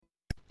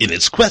In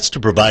its quest to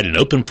provide an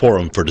open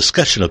forum for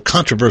discussion of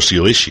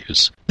controversial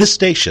issues, this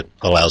station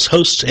allows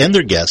hosts and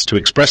their guests to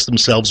express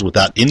themselves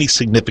without any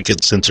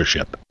significant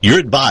censorship. You're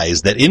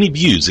advised that any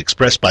views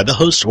expressed by the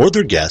hosts or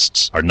their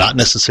guests are not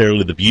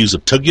necessarily the views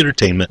of Tug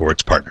Entertainment or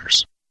its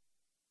partners.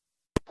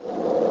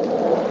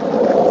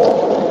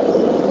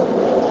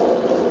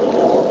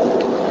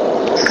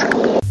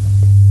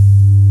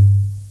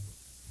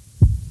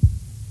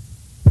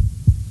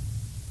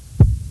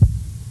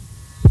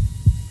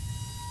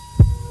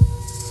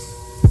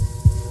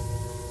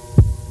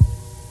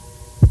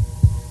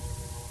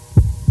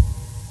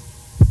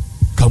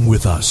 Come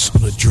with us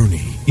on a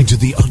journey into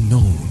the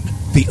unknown,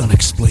 the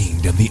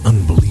unexplained, and the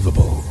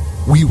unbelievable.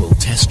 We will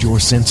test your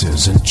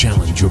senses and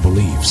challenge your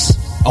beliefs.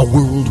 A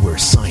world where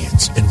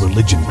science and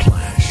religion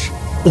clash.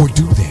 Or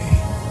do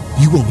they?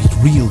 You will meet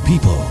real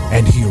people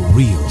and hear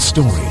real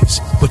stories,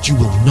 but you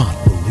will not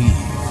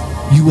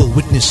believe. You will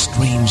witness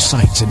strange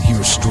sights and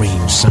hear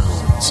strange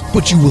sounds,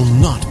 but you will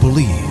not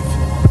believe.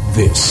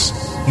 This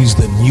is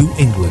the New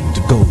England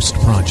Ghost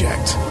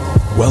Project.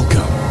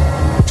 Welcome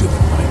to the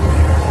Nightmare.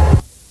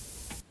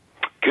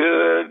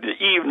 Good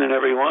evening,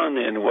 everyone,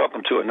 and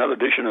welcome to another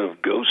edition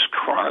of Ghost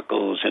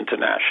Chronicles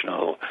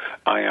International.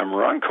 I am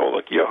Ron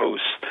Kolick, your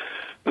host,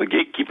 the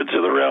gatekeeper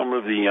to the realm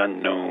of the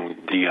unknown,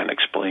 the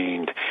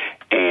unexplained,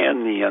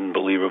 and the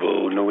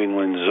unbelievable, New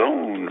England's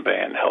own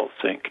Van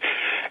Helsing.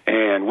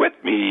 And with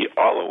me,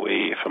 all the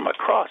way from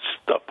across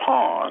the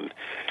pond,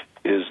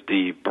 is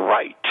the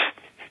bright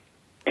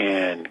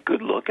and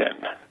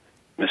good-looking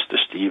Mr.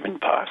 Stephen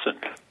Parson.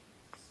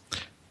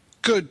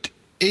 Good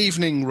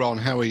evening, Ron.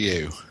 How are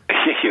you?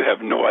 You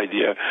have no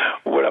idea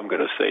what I'm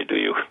going to say, do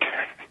you?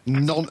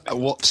 None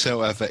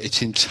whatsoever.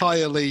 It's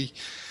entirely...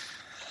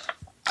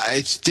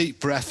 It's deep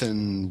breath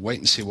and wait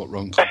and see what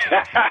Ron comes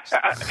up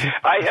with.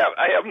 I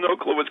have no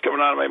clue what's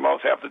coming out of my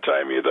mouth half the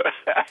time either.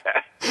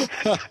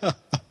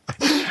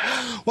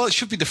 Well, it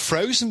should be the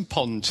frozen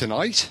pond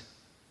tonight.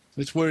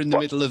 We're in the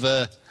middle of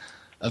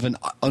an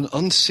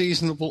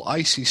unseasonable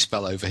icy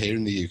spell over here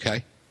in the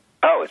UK.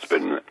 Oh, it's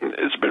been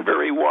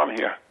very warm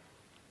here.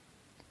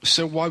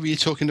 So why were you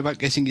talking about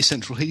getting your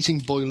central heating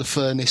boiler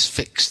furnace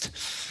fixed?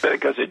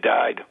 Because it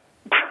died.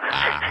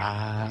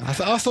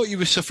 I thought you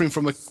were suffering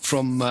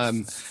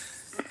from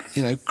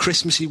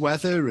Christmassy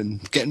weather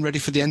and getting ready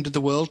for the end of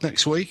the world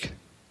next week.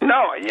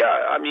 No,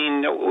 yeah, I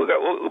mean,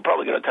 we're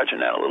probably going to touch on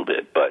that a little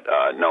bit, but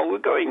no, we're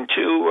going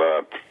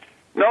to.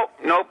 Nope.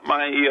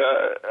 My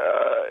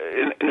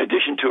in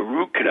addition to a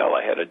root canal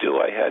I had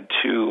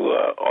to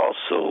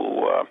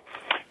also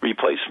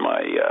replace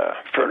my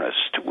furnace,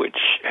 which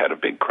had a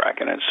big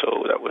crack in it,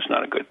 so that was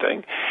not a good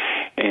thing.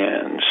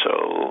 And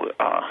so,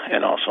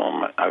 and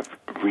also I've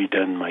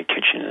redone my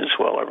kitchen as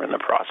well. I'm in the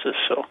process,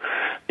 so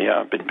yeah,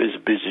 I've been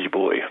busy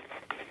boy.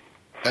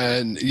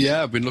 And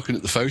yeah, I've been looking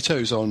at the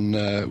photos on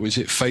was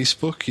it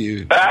Facebook?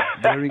 You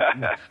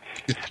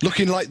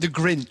looking like the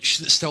Grinch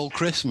that stole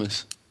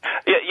Christmas.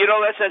 Yeah,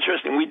 that's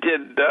interesting. We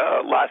did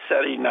last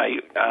Saturday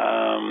night.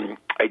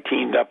 I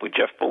teamed up with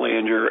Jeff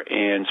Belanger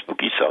and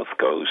Spooky South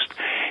Coast,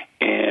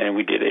 and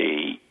we did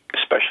a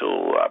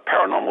special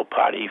paranormal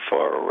party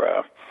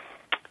for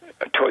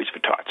Toys for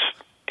Tots.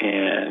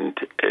 And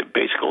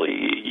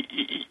basically,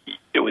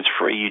 it was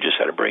free. You just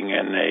had to bring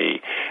in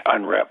a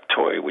unwrapped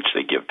toy, which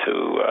they give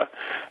to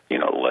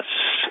less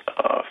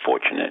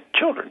fortunate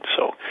children.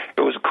 So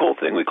it was a cool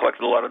thing. We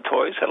collected a lot of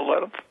toys, had a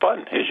lot of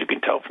fun, as you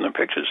can tell from the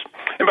pictures.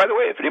 And by the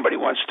way, if anybody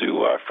wants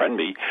to friend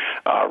me,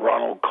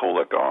 Ronald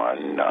Kolick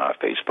on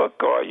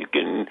Facebook, or you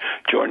can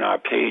join our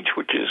page,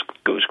 which is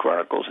Ghost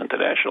Chronicles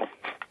International.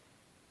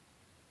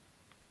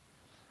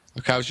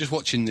 Okay, I was just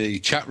watching the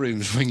chat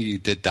rooms when you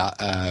did that,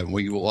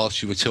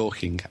 whilst you were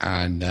talking,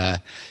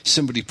 and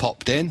somebody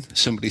popped in,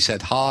 somebody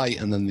said hi,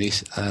 and then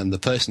the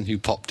person who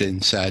popped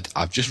in said,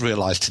 I've just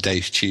realised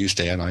today's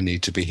Tuesday and I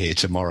need to be here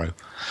tomorrow.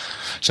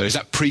 So is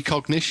that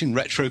precognition,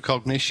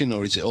 retrocognition,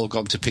 or is it all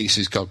gone to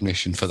pieces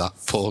cognition for that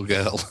poor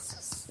girl?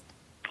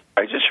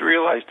 I just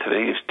realised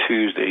today is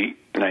Tuesday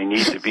and I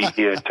need to be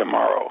here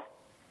tomorrow.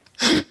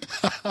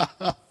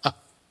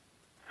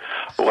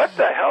 What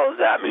the hell does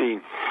that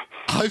mean?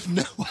 I've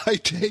no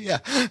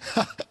idea.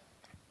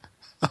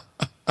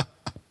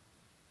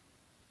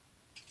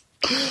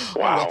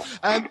 Wow.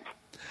 Well,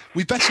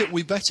 we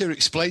better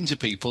explain to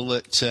people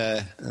that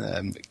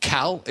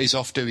Cal is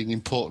off doing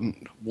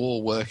important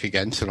war work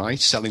again tonight,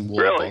 selling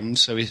war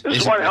bonds. So this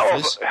is one hell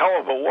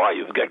of a war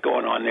you've got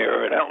going on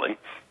there, evidently.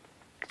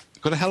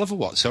 Got a hell of a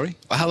what? Sorry,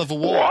 a hell of a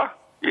war.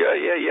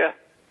 Yeah.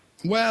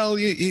 Well,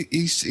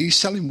 he's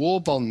selling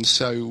war bonds,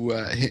 so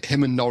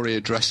him and Norrie are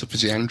dressed up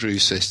as the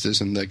Andrews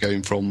sisters, and they're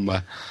going from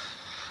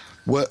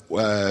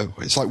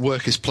it's like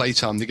workers'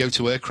 playtime. They go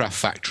to aircraft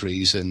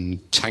factories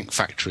and tank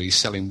factories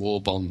selling war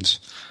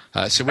bonds.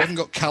 So we haven't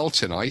got Cal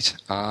tonight,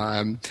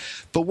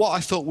 but what I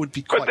thought would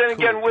be quite cool... But then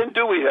again, when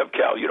do we have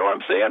Cal? You know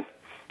what I'm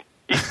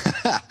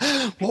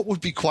saying? What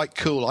would be quite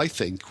cool, I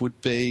think,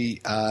 would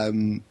be...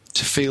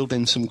 to field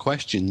in some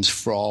questions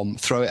from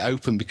Throw It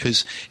Open,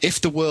 because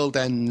if the world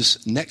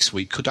ends next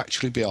week, could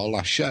actually be our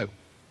last show.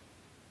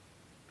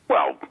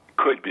 Well,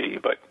 could be,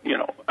 but,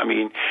 I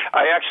mean,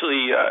 I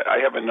actually, I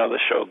have another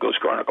show, Ghost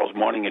Chronicles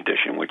Morning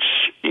Edition, which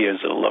is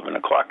at 11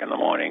 o'clock in the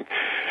morning,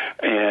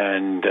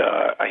 and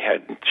I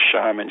had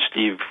Shaman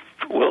Steve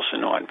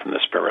Wilson on from the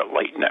Spirit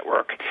Light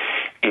Network,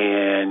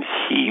 and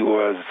he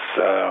was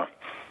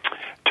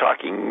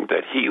talking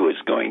that he was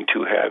going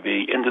to have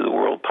a End of the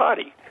World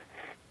party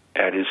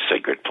at his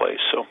sacred place,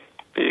 so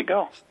there you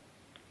go.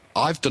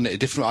 I've done it a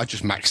different way. I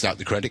just maxed out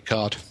the credit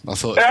card. I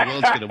thought, if the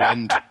world's going to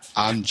end,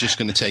 I'm just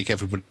going to take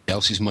everybody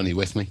else's money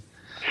with me.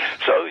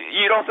 So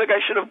you don't think I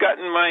should have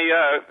gotten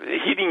my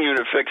heating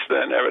unit fixed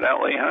then,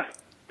 evidently, huh?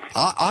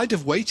 I'd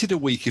have waited a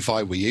week if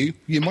I were you.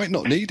 You might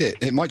not need it.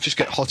 It might just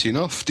get hot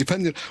enough.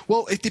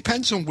 Well, it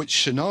depends on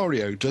which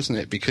scenario, doesn't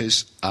it?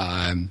 Because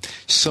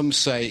some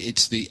say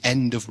it's the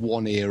end of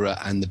one era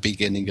and the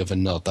beginning of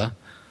another.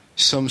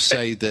 Some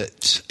say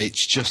that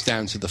it's just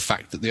down to the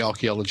fact that the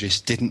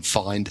archaeologists didn't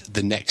find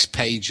the next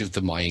page of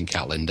the Mayan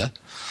calendar.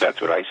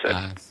 That's what I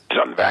said. It's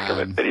on the back of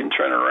it. They didn't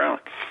turn it around.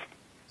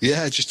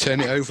 Yeah, just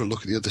turn it over and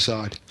look at the other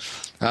side.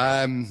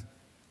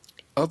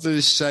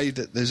 Others say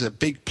that there's a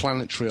big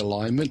planetary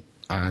alignment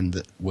and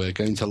that we're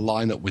going to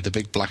line up with a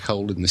big black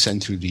hole in the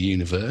centre of the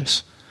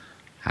universe.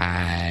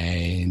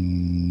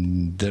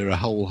 And there are a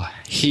whole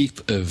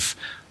heap of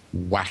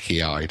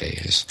wacky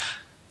ideas.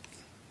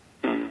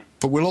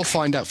 But we'll all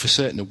find out for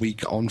certain a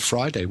week on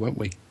Friday, won't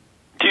we?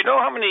 Do you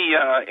know how many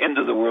end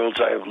of the worlds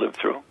I have lived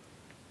through?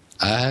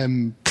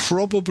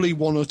 Probably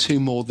one or two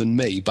more than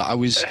me. But I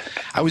was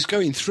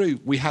going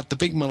through. We had the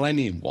big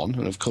Millennium one,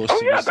 and of course,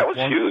 that was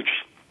huge.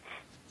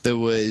 There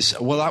was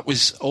that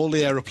was all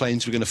the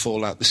aeroplanes were going to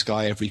fall out the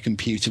sky. Every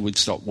computer would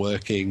stop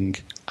working.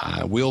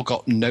 We all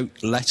got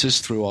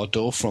letters through our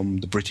door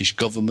from the British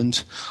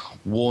government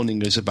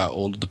warning us about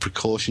all of the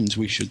precautions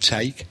we should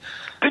take.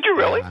 Did you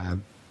really?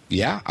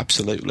 Yeah,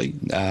 absolutely.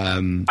 I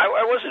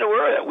wasn't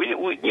aware of that. We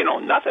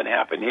nothing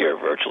happened here.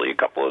 Virtually a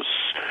couple of,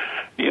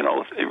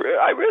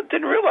 I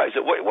didn't realize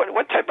it.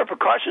 What type of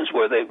precautions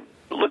were they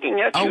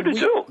looking at you to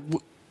do?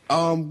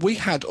 We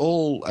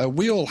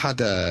all had.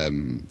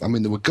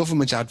 There were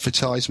government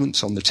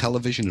advertisements on the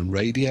television and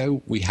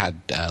radio. We had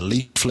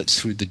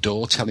leaflets through the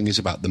door telling us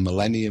about the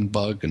Millennium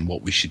Bug and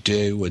what we should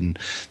do, and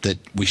that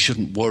we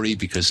shouldn't worry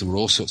because there were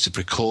all sorts of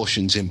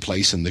precautions in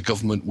place, and the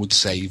government would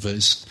save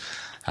us.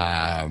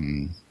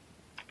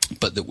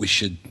 But that we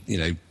should,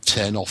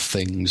 turn off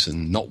things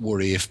and not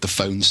worry if the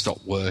phone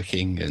stopped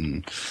working,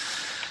 and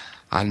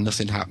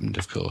nothing happened,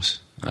 of course.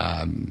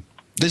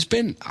 There's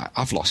been,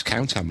 I've lost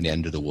count how many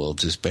end of the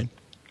worlds there's been.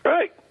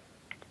 Right.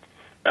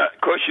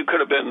 Of course, you could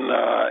have been,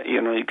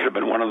 you could have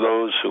been one of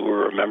those who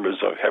were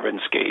members of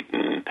Heaven's Gate,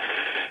 and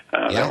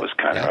that was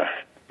kind of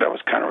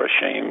a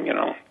shame.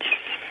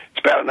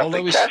 It's bad enough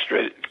they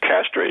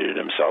castrated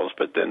themselves,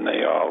 but then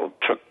they all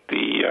took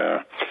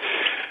the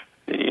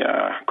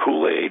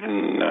Kool-Aid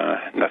and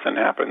nothing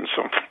happened.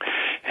 So,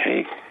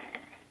 hey.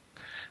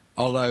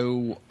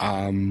 Although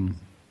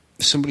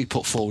somebody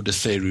put forward a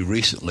theory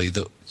recently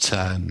that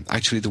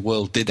actually the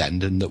world did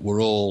end and that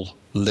we're all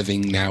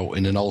living now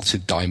in an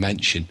altered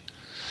dimension.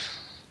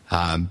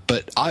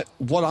 But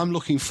what I'm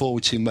looking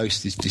forward to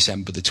most is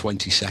December the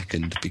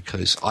 22nd,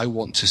 because I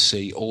want to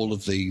see all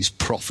of these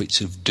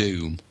prophets of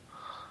doom,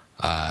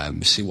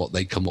 see what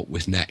they come up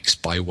with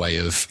next by way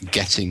of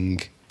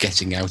getting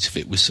out of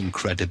it with some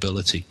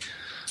credibility.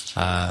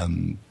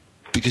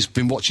 Because I've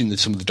been watching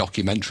some of the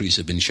documentaries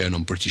that have been shown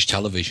on British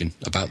television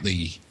about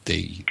the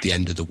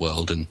end of the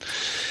world, and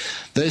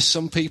there's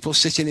some people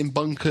sitting in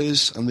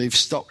bunkers and they've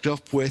stocked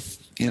up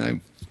with, why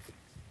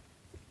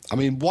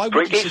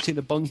would you sit in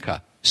a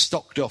bunker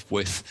stocked up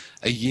with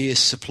a year's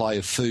supply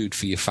of food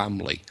for your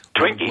family?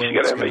 Twinkies, you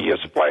got to have a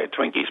year's supply of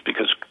Twinkies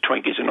because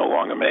Twinkies are no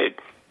longer made.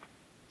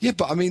 Yeah,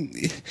 but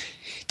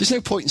there's no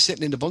point in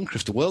sitting in a bunker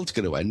if the world's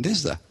going to end,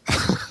 is there?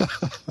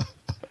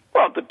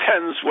 Well, it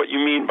depends what you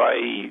mean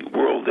by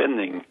world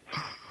ending.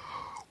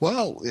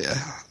 Well,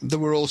 yeah, there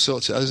were all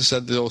sorts of, as I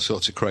said, there were all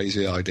sorts of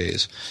crazy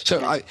ideas. So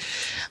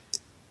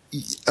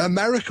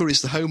America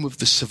is the home of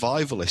the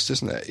survivalist,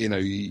 isn't it?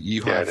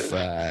 You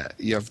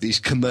have these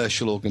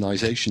commercial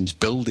organisations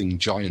building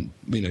giant,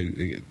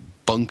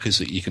 bunkers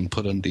that you can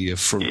put under your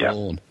front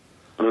lawn.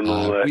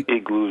 Little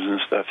igloos and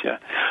stuff, yeah.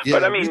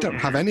 But we don't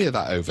have any of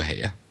that over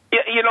here.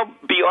 Yeah,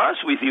 be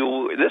honest with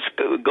you, this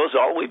goes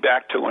all the way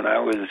back to when I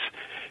was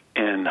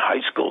in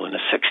high school in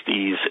the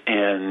 60s,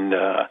 and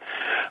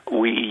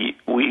we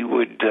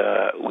would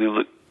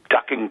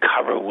duck and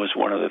cover was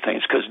one of the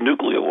things, because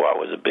nuclear war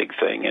was a big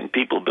thing, and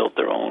people built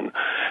their own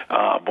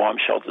bomb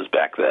shelters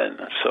back then.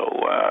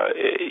 So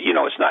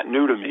it's not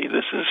new to me.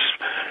 This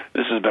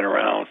has been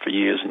around for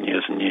years and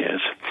years and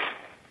years.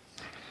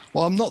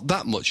 Well, I'm not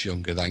that much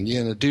younger than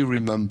you, and I do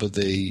remember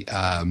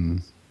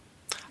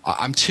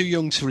I'm too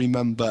young to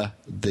remember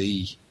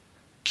the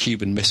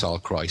Cuban Missile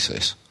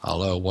Crisis,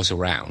 although I was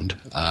around.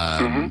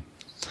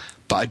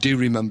 But I do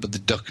remember the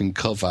duck and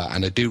cover,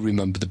 and I do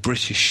remember the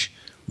British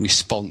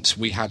response.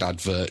 We had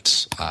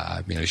adverts,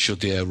 should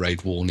the air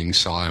raid warning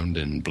sound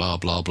and blah,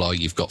 blah, blah,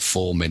 you've got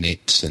 4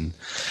 minutes. And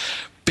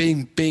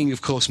being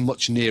of course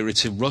much nearer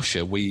to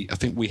Russia, I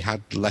think we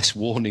had less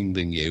warning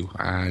than you,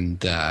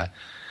 and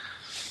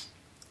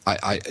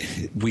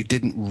we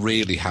didn't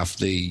really have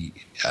the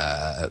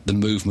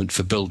movement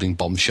for building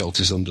bomb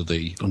shelters under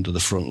the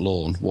front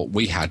lawn. What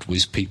we had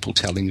was people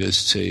telling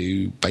us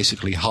to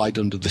basically hide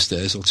under the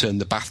stairs, or turn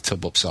the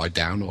bathtub upside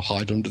down, or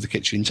hide under the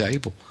kitchen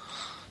table,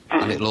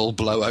 and it'll all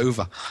blow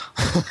over.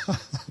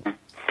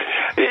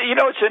 You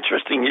know, it's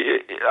interesting.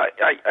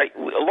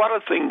 A lot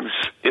of things,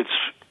 it's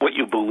what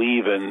you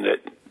believe in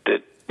that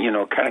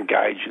kind of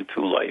guides you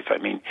through life. I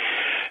mean,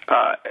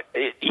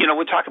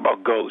 we talk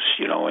about ghosts,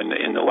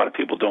 and a lot of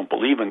people don't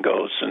believe in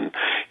ghosts, and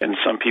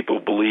some people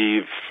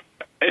believe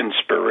in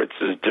spirits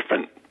is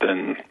different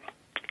than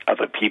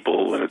other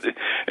people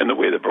and the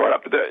way they're brought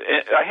up.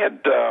 I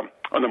had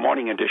on the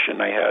morning edition,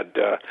 I had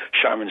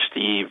Shaman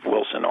Steve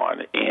Wilson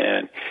on,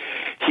 and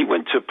he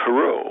went to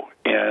Peru.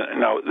 And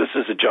now this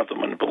is a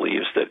gentleman who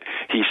believes that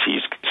he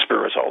sees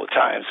spirits all the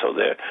time, so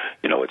that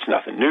it's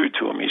nothing new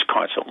to him. He's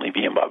constantly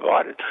being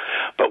bombarded.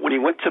 But when he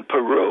went to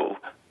Peru,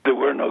 there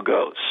were no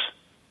ghosts.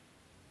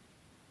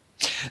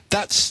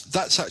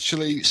 That's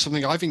actually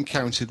something I've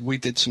encountered. We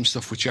did some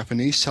stuff with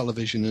Japanese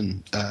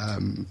television,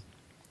 and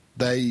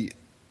they.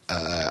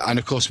 And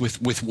of course,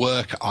 with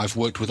work, I've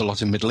worked with a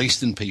lot of Middle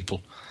Eastern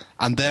people,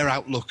 and their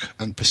outlook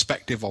and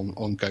perspective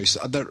on ghosts.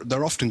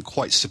 They're often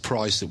quite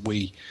surprised that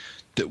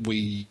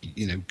we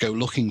go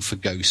looking for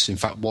ghosts. In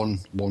fact, one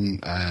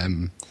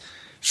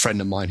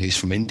friend of mine who's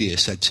from India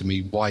said to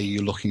me, "Why are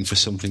you looking for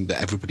something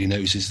that everybody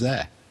knows is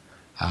there?"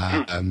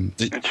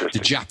 The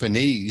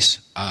Japanese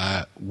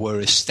were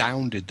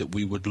astounded that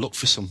we would look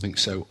for something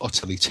so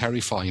utterly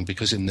terrifying,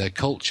 because in their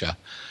culture,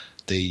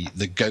 the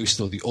ghost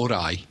or the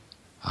orai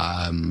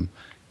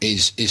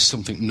is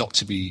something not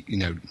to be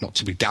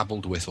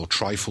dabbled with or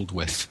trifled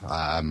with,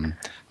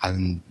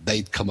 and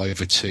they'd come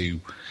over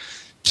to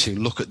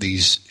look at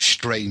these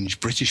strange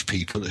British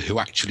people who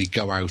actually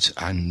go out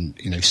and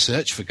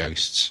search for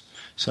ghosts.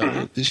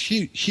 So there's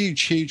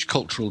huge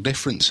cultural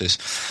differences.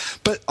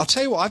 But I'll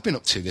tell you what I've been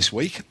up to this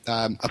week.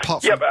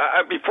 Apart from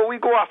before we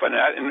go off on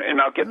that,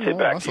 and I'll get back to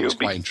you. I thought it was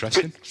quite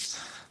interesting.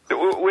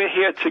 We're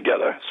here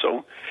together,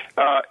 so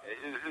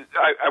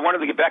I wanted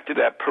to get back to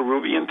that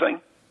Peruvian thing.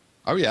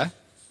 Oh yeah.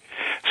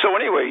 So,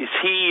 anyways,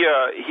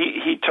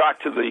 he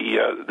talked to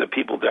the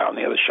people down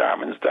there, the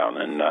shamans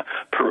down in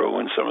Peru,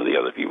 and some of the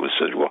other people.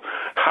 Said, "Well,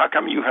 how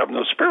come you have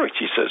no spirits?"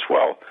 He says,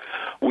 "Well,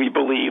 we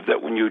believe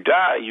that when you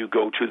die, you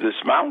go to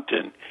this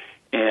mountain,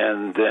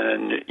 and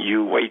then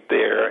you wait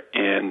there,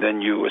 and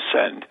then you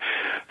ascend."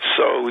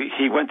 So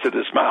he went to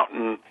this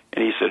mountain,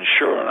 and he said,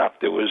 sure enough,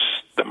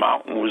 the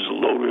mountain was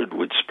loaded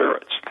with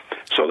spirits.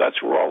 So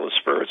that's where all the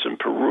spirits in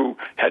Peru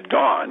had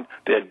gone.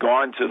 They had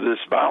gone to this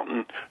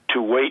mountain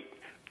to wait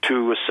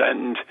to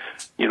ascend,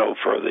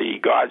 for the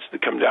gods to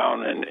come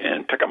down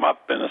and pick them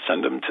up and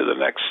ascend them to the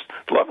next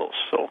levels.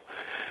 So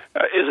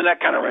isn't that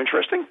kind of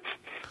interesting?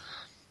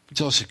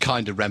 It's also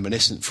kind of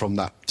reminiscent from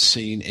that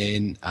scene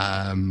in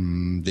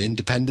the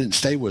Independence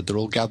Day where they're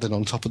all gathered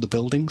on top of the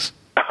buildings.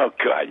 Oh,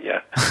 God,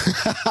 yeah.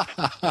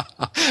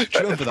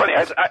 It's funny.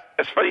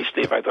 It's funny,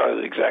 Steve. I thought of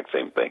the exact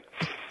same thing.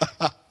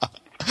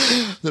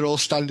 They're all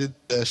standing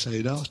there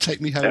saying, "Oh, take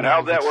me home." And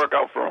how'd that work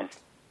out for them?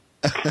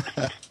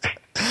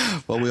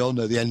 Well, we all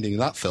know the ending of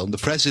that film. The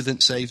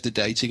president saved the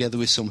day together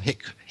with some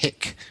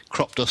hick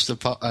crop duster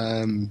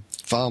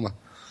farmer.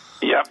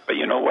 Yeah, but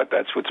you know what?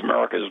 That's what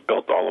America is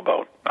built all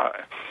about.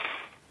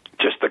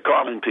 Just the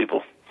common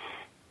people.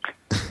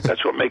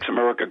 That's what makes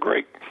America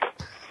great.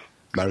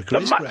 America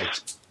is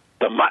great.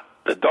 The mutt,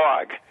 the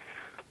dog.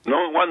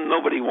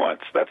 Nobody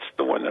wants. That's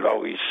the one that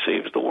always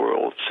saves the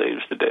world,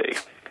 saves the day.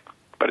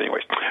 But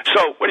anyways,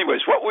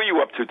 what were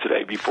you up to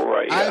today before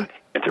I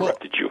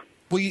interrupted you?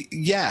 Well,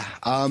 yeah.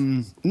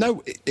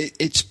 No,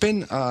 it's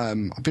been.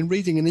 I've been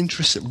rereading an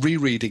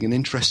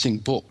interesting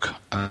book.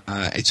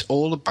 It's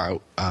all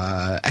about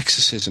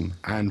exorcism,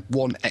 and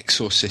one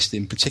exorcist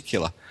in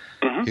particular,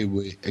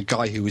 a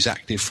guy who was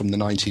active from the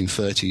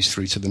 1930s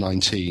through to the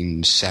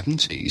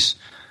 1970s.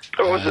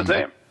 What was his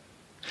name?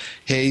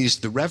 He's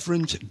the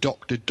Reverend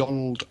Dr.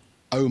 Donald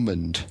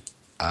Omond.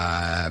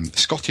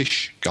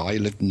 Scottish guy,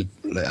 of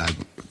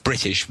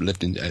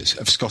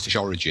Scottish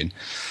origin.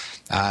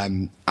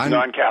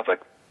 Non-Catholic?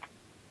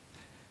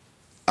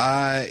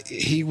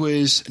 He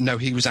was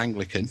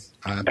Anglican,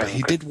 but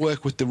he did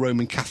work with the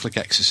Roman Catholic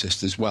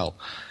exorcist as well.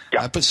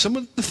 Yeah. But some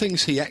of the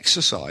things he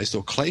exercised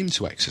or claimed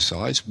to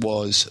exercise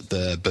was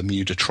the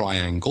Bermuda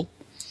Triangle,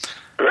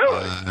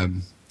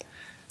 really?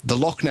 the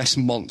Loch Ness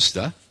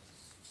Monster.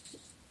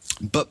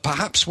 But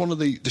perhaps one of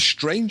the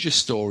strangest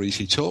stories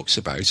he talks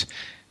about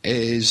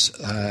is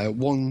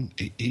one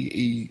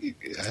he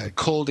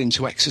called in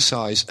to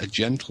exorcise a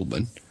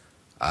gentleman,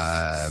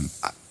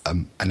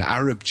 an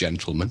Arab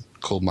gentleman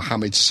called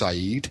Mohammed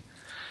Saeed,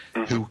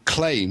 who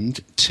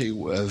claimed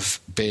to have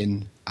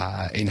been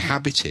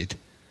inhabited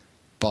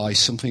by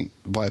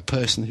a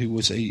person who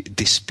was a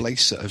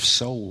displacer of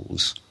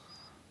souls,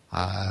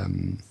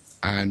 and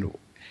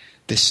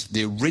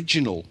the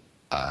original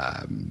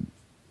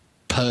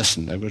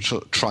person, I'm going to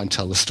try and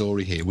tell the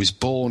story here, was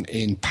born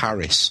in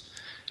Paris,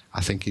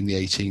 I think in the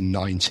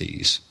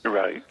 1890s.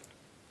 Right.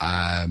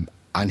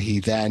 And he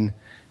then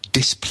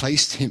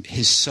displaced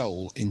his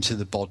soul into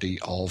the body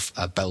of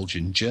a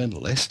Belgian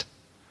journalist,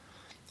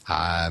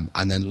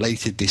 and then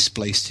later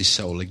displaced his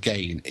soul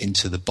again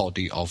into the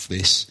body of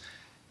this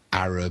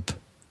Arab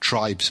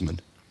tribesman,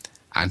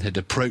 and had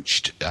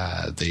approached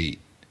a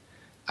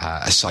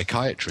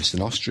psychiatrist,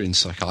 an Austrian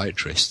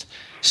psychiatrist,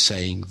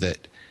 saying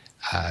that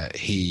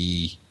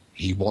he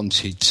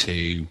wanted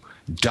to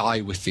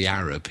die with the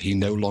Arab. He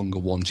no longer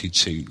wanted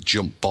to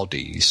jump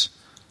bodies.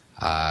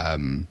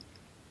 And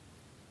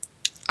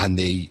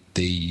the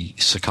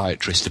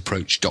psychiatrist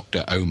approached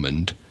Dr.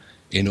 Omund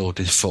in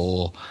order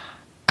for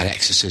an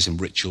exorcism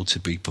ritual to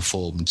be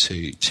performed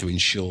to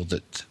ensure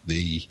that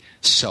the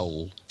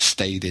soul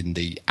stayed in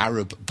the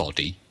Arab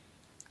body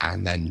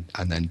and then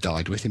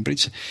died with him.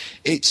 But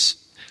it's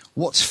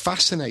what's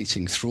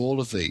fascinating through all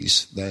of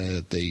these,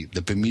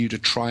 the Bermuda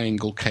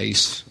Triangle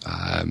case,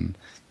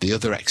 the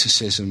other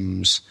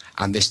exorcisms,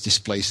 and this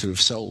displacer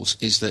of souls,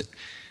 is that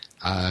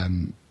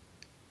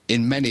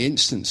in many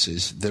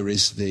instances there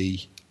is the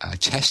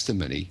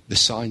testimony, the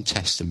signed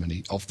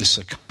testimony of the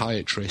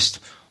psychiatrist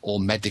or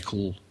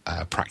medical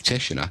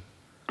practitioner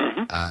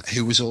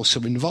who was also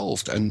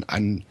involved,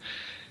 and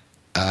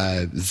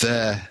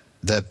their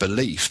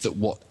belief that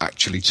what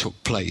actually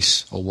took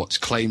place, or what's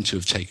claimed to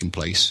have taken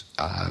place,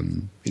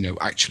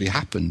 actually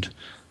happened.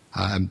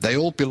 They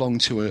all belong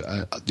to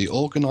the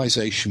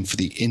Organisation for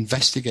the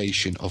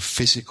Investigation of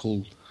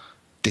Physical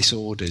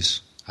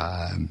Disorders,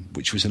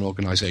 which was an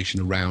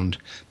organisation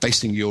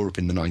based in Europe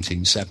in the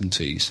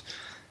 1970s.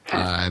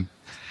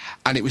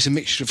 And it was a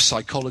mixture of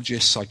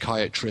psychologists,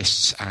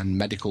 psychiatrists, and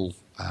medical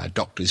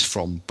doctors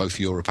from both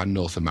Europe and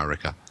North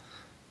America,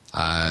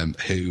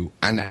 who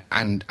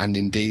and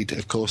indeed,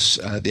 of course,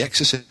 The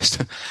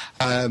Exorcist.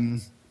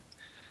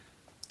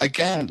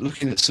 Again,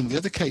 looking at some of the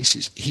other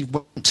cases, he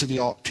went to the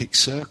Arctic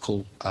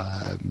Circle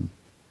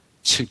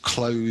to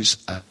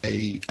close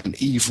an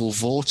evil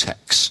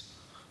vortex.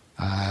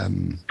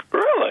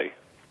 Really?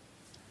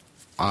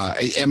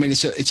 I mean,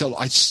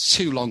 it's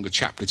too long a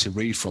chapter to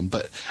read from,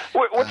 but...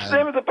 What's the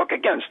name of the book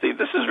again, Steve?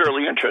 This is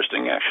really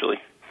interesting,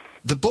 actually.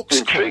 The book's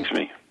It intrigues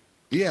me.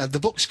 Yeah, the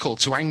book's called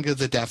To Anger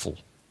the Devil.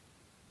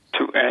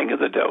 To Anger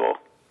the Devil.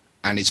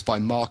 And it's by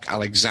Mark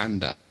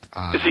Alexander.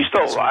 Is he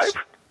still alive?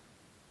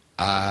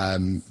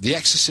 The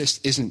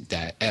Exorcist isn't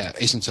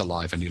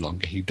alive any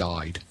longer. He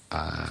died.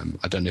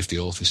 I don't know if the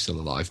author's still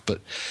alive,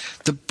 but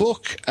the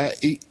book...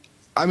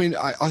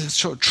 I'll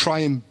sort of try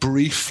and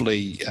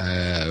briefly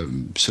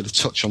sort of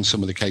touch on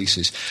some of the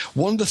cases.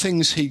 One of the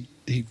things he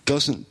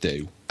doesn't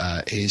do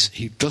is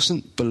he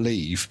doesn't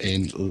believe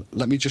in...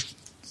 Let me just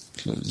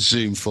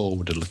zoom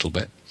forward a little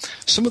bit.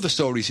 Some of the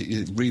stories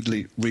you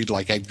read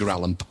like Edgar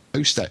Allan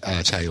Poe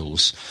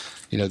tales.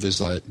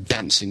 There's like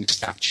dancing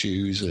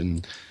statues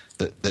and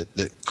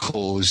that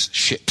cause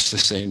ships to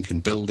sink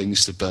and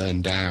buildings to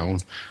burn down.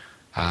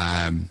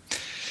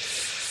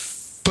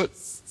 But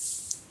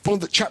one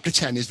of the chapter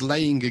 10 is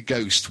Laying a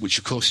Ghost, which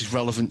of course is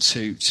relevant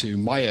to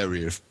my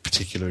area of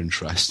particular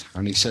interest.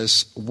 And he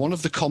says, one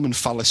of the common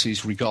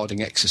fallacies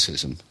regarding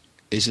exorcism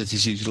is that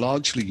it is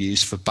largely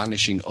used for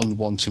banishing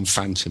unwanted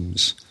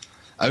phantoms.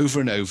 Over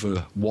and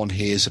over, one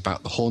hears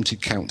about the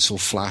haunted council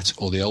flat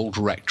or the old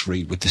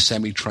rectory with the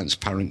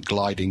semi-transparent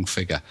gliding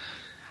figure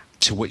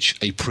to which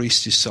a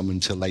priest is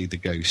summoned to lay the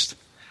ghost.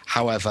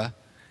 However,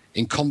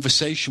 in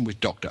conversation with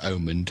Dr.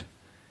 Omund,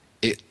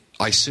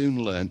 I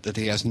soon learned that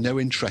he has no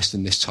interest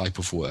in this type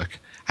of work,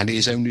 and he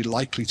is only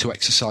likely to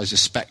exorcise a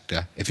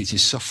spectre if it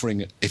is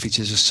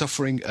a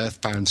suffering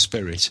earthbound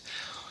spirit,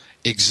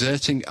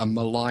 exerting a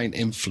malign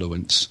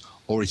influence,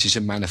 or it is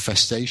a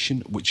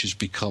manifestation which has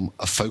become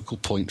a focal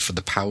point for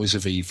the powers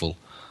of evil.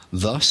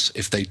 Thus,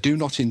 if they do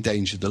not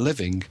endanger the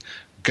living,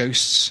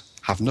 ghosts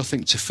have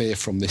nothing to fear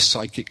from this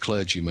psychic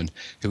clergyman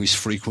who is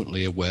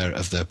frequently aware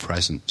of their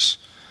presence.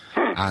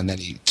 And then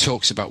he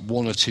talks about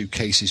one or two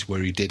cases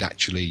where he did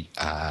actually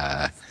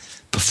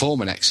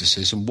perform an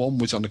exorcism. One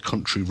was on a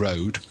country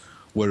road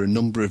where a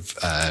number of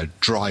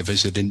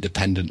drivers had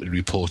independently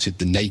reported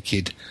the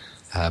naked,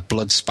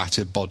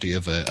 blood-spattered body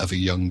of a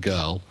young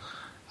girl,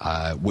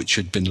 which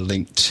had been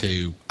linked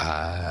to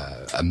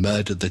a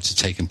murder that had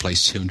taken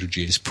place 200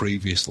 years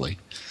previously.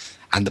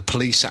 And the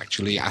police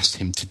actually asked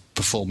him to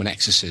perform an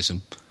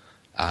exorcism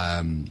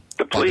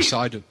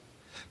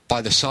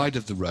by the side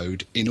of the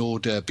road in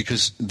order,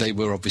 because they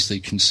were obviously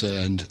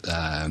concerned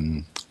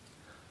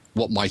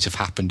what might have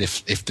happened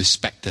if the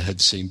spectre had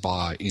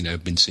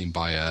been seen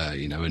by a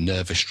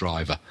nervous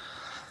driver.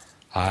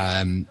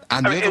 And the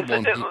other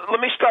one. Let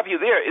me stop you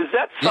there. Is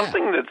that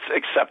something that's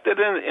accepted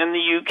in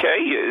the UK?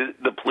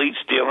 The police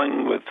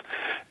dealing with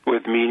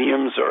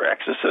mediums or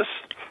exorcists?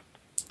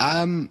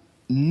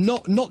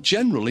 Not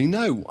generally,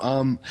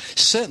 no.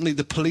 Certainly,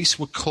 the police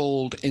were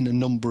called in a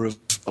number of,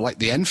 like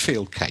the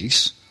Enfield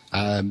case.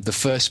 Almost the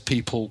first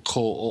people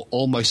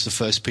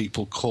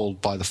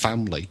called by the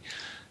family,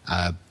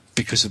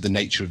 because of the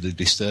nature of the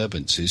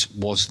disturbances,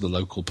 was the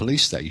local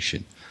police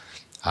station.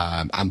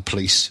 and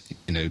police,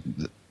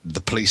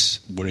 the police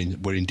were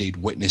indeed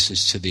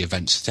witnesses to the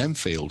events at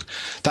Enfield.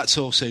 That's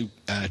also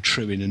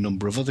true in a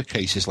number of other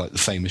cases, like the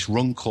famous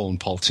Runcorn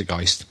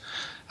poltergeist,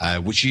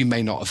 which you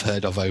may not have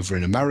heard of over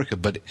in America,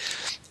 but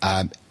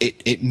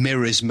it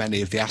mirrors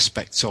many of the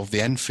aspects of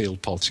the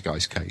Enfield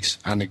poltergeist case.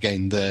 And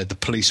again, the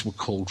police were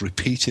called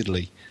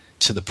repeatedly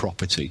to the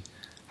property,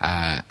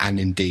 and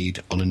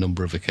indeed on a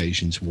number of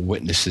occasions were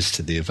witnesses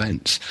to the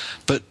events.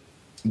 But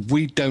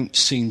we don't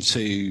seem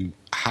to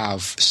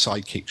have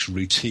psychics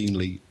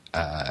routinely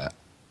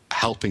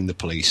helping the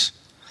police.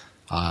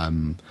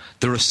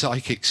 There are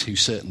psychics who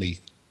certainly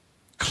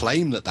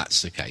claim that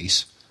that's the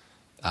case,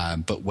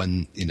 but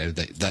when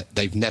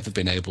they've never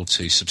been able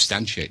to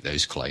substantiate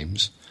those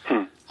claims.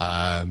 It's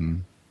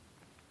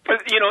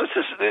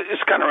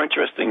kind of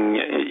interesting.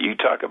 You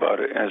talk about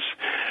it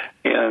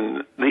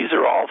and these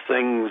are all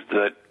things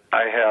that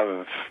I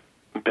have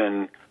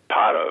been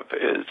part of,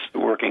 is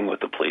working with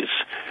the police,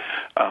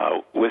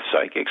 with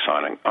psychics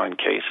on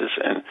cases,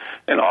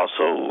 and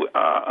also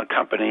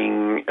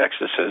accompanying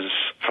exorcists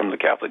from the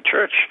Catholic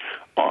Church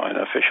on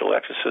official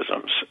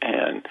exorcisms.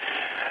 And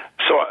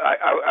so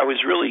I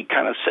was really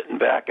kind of sitting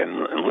back and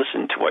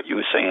listening to what you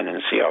were saying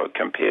and see how it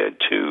compared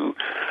to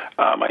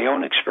my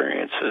own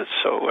experiences.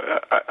 So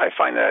I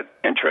find that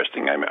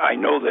interesting. I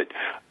know that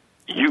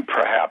you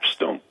perhaps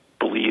don't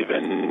believe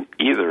in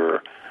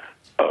either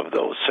of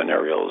those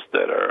scenarios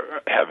that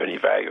have any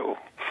value,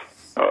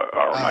 or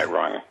am I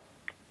wrong?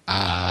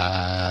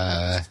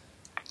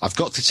 I've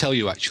got to tell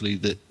you actually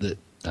that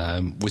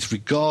with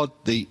regard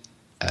the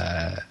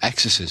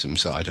exorcism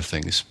side of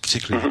things,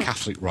 particularly the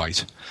Catholic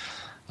rite,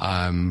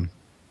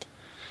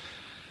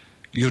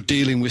 you're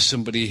dealing with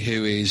somebody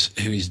who is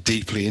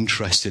deeply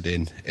interested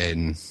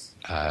in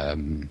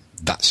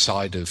that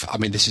side of. I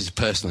mean, this is a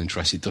personal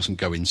interest. It doesn't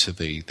go into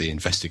the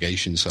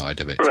investigation side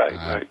of it.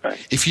 Right.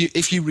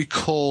 If you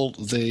recall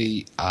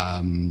the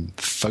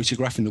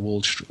photograph in the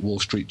Wall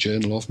Street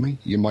Journal of me,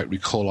 you might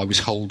recall I was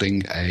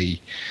holding a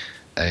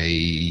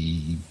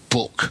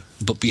book,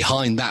 but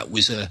behind that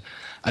was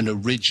an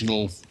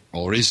original,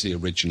 or is the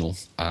original,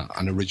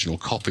 an original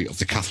copy of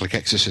the Catholic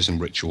exorcism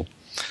ritual.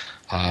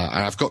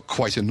 And I've got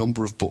quite a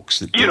number of books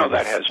that.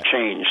 That has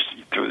changed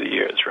through the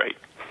years, right?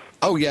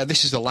 Oh, yeah,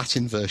 this is the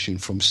Latin version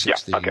from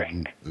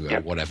 16,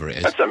 whatever it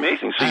is. That's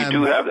amazing. So you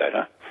do have that,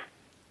 huh?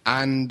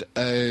 And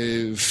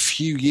a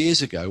few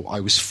years ago, I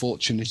was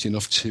fortunate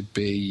enough to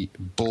be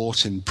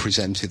bought and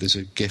presented as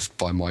a gift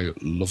by my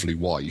lovely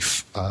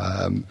wife,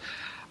 an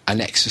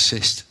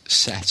exorcist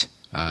set,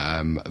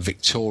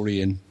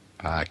 Victorian,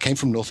 came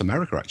from North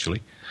America,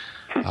 actually,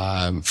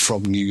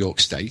 from New York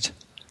State,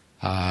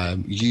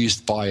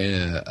 used by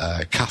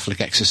a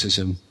Catholic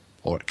exorcism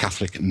or a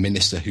Catholic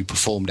minister who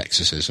performed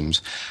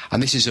exorcisms.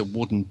 And this is a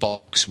wooden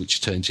box which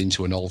turns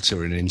into an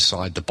altar, and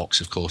inside the box,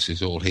 of course,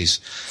 is all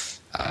his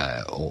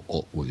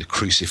or the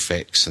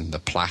crucifix and the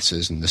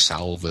platters and the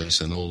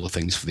salvers and all the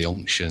things for the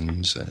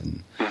unctions.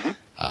 And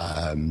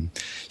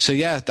so,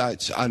 yeah,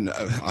 that's, and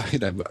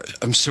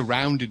I'm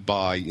surrounded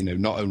by,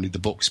 not only the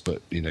books,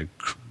 but,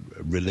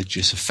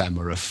 religious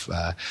ephemera.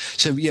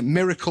 So, yeah,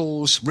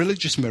 miracles,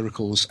 religious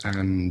miracles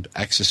and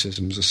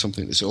exorcisms are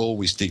something that's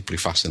always deeply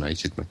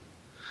fascinated me.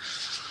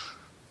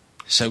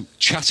 So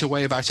chat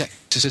away about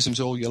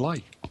exorcisms all you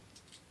like.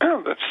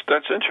 Oh,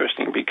 that's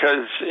interesting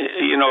because,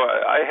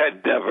 I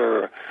had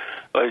never,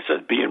 like I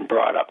said, being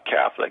brought up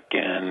Catholic,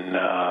 and,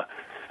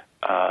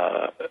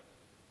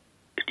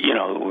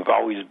 we've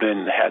always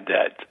had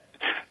that,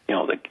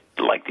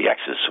 like the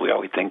Exorcist. We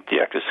always think the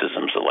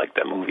exorcisms are like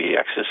that movie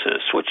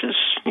Exorcist, which is,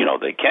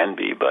 they can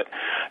be, but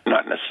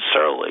not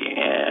necessarily.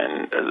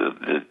 And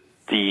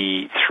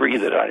the three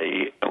that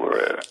I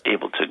were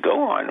able to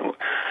go on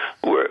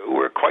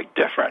were quite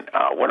different.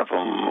 One of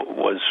them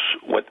was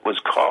what was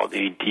called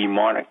a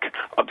demonic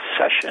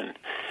obsession,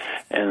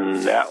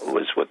 and that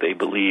was what they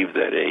believed,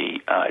 that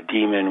a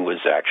demon was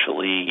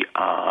actually,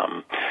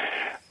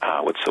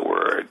 what's the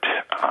word,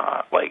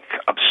 like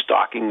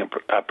upstalking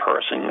a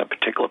person, a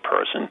particular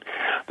person.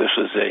 This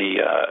was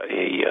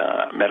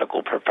a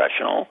medical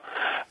professional,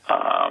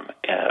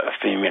 a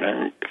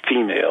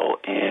female,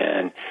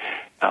 and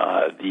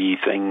the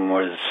thing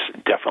was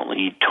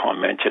definitely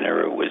tormenting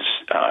her. It was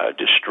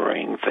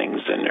destroying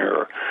things in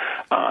her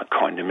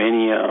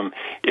condominium.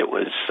 It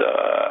was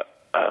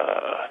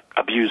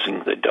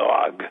abusing the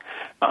dog,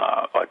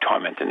 or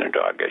tormenting the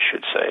dog, I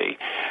should say.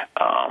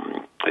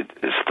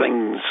 There's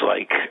things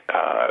like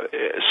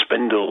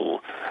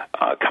spindle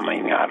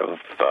coming out of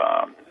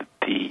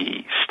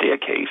the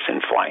staircase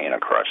and flying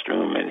across the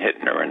room and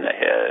hitting her in the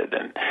head,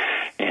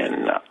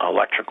 and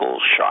electrical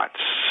shots,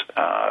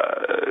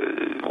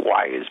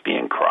 wires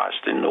being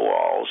crossed in the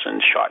walls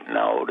and shotting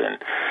out,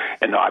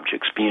 and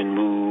objects being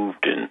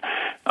moved, and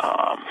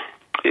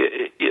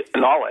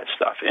all that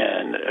stuff.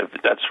 And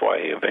that's why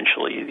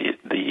eventually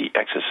the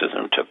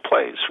exorcism took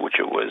place, which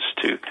it was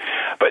to.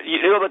 But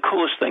the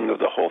coolest thing of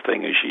the whole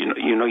thing is,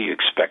 you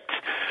expect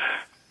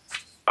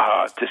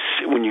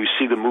when you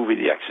see the movie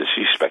The Exorcist,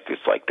 you expect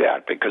it's like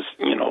that because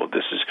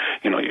this is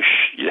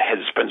your head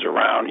spins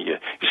around, you're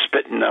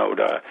spitting out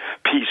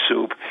pea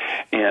soup,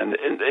 and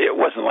it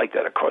wasn't like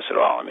that, of course, at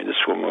all. I mean,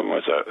 this woman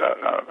was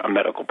a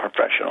medical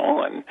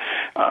professional, and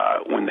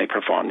when they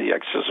performed the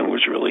exorcism, it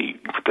was really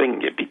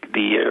thing.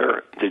 The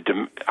air,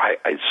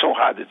 it's so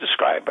hard to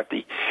describe, but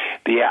the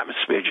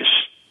atmosphere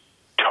just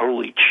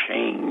totally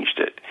changed.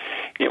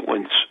 It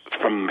went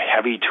from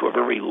heavy to a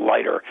very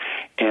lighter,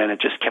 and it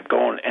just kept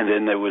going. And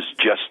then there was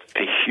just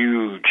a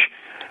huge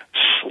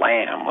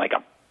slam, like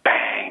a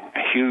bang,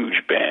 a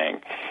huge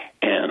bang,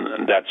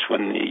 and that's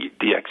when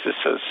the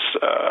exorcism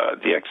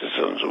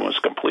was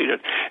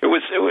completed. It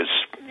was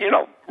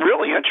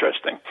really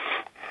interesting.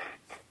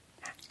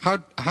 How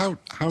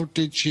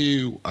did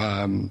you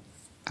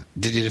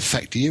did it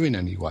affect you in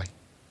any way?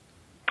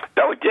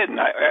 No, it didn't.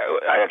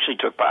 I actually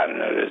took part in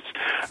it. It's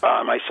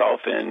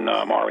myself and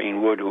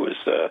Maureen Wood, who was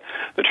the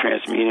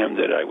trance medium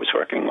that I was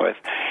working with,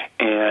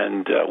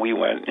 and we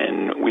went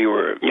and we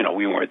weren't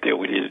there.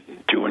 We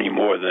didn't do any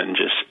more than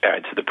just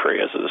add to the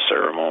prayers of the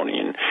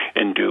ceremony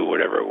and do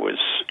whatever was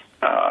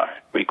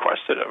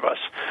requested of us.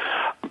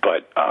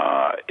 But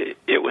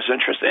it was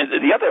interesting.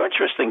 And the other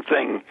interesting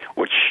thing,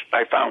 which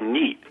I found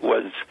neat,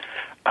 was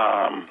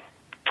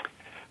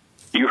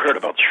you heard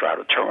about the Shroud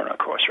of Turin, of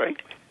course, right?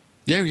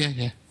 Yeah.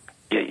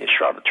 Yeah,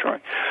 Shroud of Turin.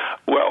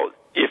 Well,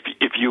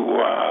 if you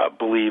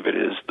believe it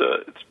is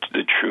the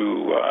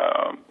true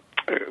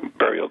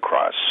burial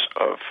cross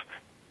of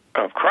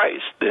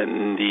Christ,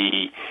 then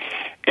the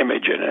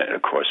image in it,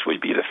 of course,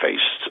 would be the face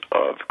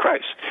of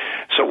Christ.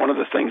 So one of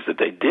the things that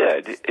they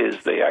did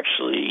is they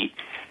actually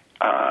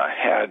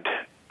had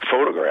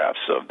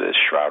photographs of this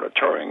Shroud of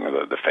Turin,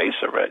 the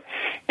face of it,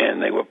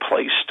 and they were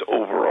placed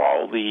over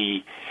all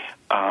the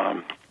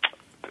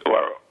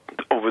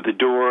over the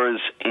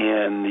doors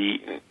and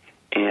the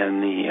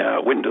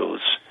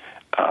windows.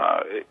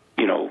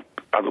 In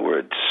other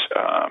words,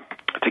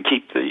 to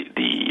keep the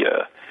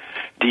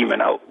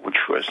demon out,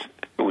 which was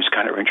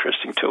kind of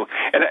interesting too.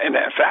 And in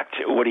fact,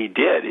 what he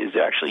did is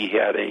actually he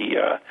had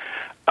a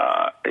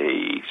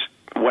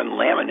one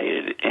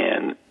laminated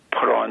and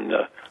put on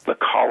the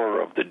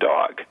collar of the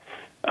dog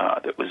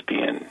that was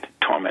being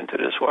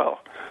tormented as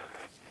well.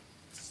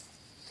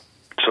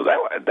 So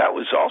that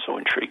was also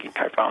intriguing.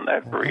 I found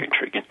that very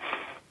intriguing.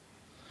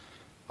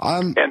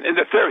 And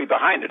the theory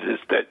behind it is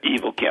that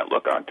evil can't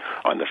look on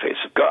the face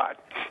of God.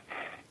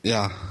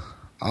 Yeah.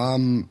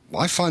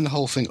 I find the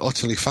whole thing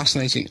utterly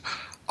fascinating.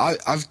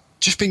 I've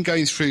just been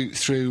going through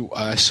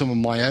some of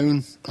my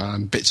own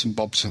bits and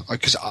bobs,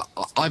 because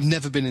I've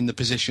never been in the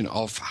position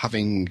of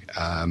having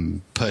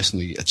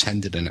personally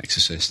attended an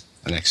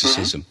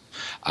exorcism,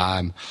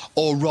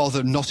 or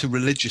rather not a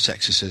religious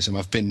exorcism.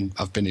 I've been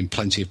in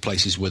plenty of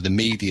places where the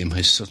medium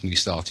has suddenly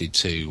started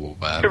to.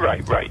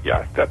 Right,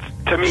 yeah. That's,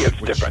 to me,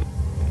 it's different.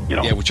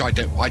 Yeah, which I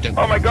don't.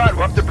 Oh my God,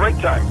 we're up to break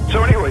time.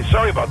 So anyway,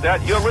 sorry about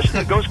that. You're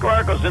listening to Ghost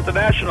Chronicles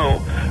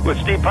International with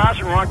Steve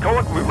Parson and Ron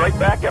Kolick. We'll be right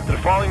back after the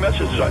following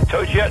messages on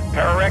Toadjet,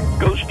 Pararex,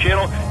 Ghost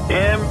Channel,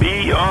 and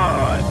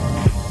beyond.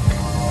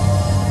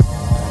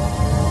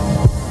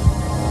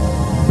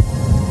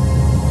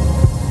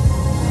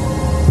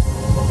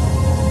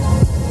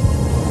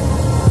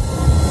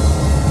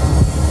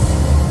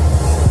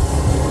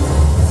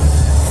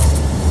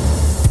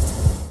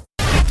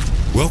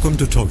 Welcome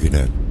to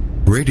TogiNet,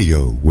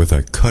 radio with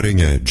a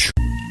cutting edge.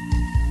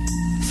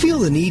 Feel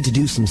the need to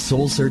do some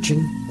soul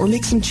searching or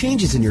make some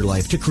changes in your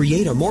life to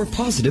create a more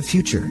positive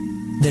future?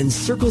 Then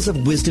Circles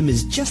of Wisdom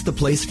is just the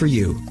place for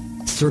you.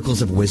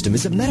 Circles of Wisdom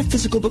is a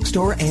metaphysical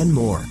bookstore and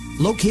more,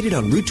 located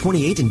on Route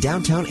 28 in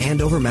downtown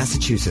Andover,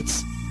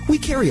 Massachusetts. We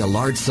carry a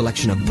large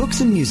selection of books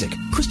and music,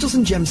 crystals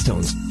and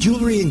gemstones,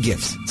 jewelry and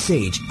gifts,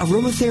 sage,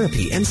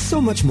 aromatherapy, and so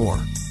much more,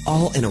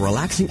 all in a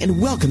relaxing and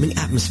welcoming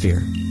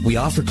atmosphere. We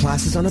offer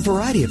classes on a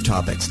variety of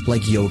topics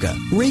like yoga,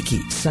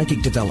 Reiki,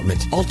 psychic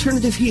development,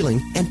 alternative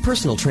healing, and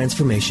personal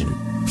transformation.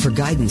 For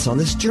guidance on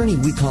this journey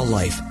we call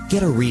life,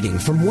 get a reading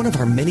from one of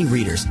our many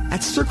readers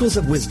at Circles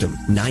of Wisdom,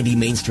 90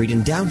 Main Street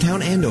in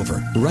downtown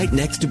Andover, right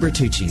next to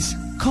Bertucci's.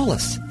 Call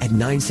us at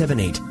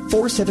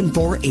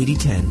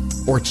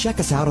 978-474-8010 or check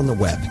us out on the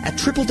web at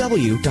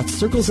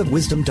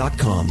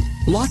www.circlesofwisdom.com.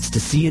 Lots to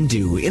see and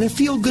do in a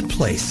feel-good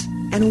place,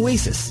 an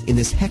oasis in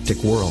this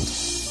hectic world.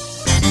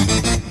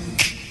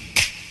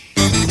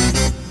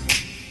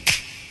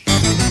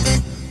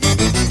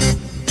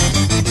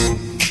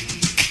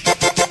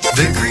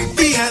 They're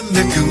creepy and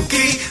they're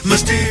kooky,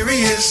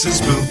 mysterious and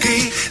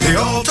spooky. They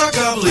all talk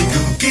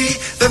gobbledygooky,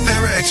 the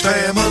Pararex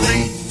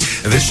family.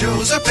 The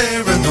shows are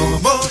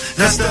paranormal,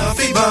 not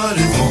stuffy but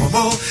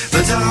informal.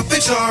 The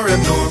topics are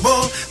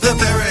abnormal, the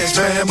Pararex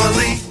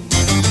family.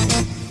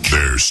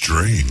 They're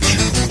strange,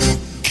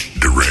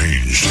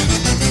 deranged,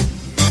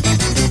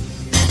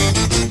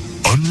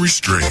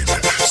 unrestrained.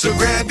 So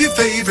grab your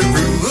favorite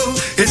brew,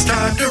 it's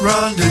time to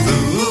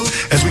rendezvous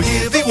as we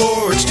give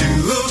awards to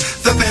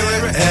the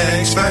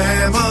Pararex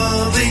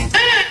family.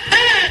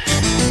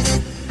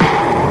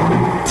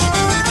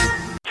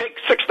 Take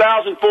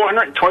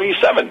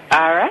 6,427.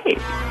 All right.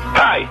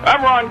 Hi,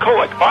 I'm Ron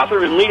Kolek,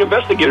 author and lead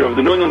investigator of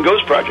the New England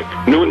Ghost Project,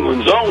 New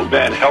England's own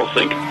Van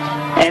Helsing.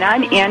 And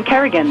I'm Ann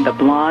Kerrigan, the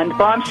blonde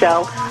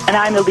bombshell, and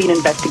I'm the lead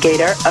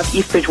investigator of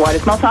East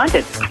Bridgewater's Most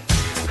Haunted.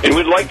 And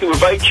we'd like to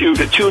invite you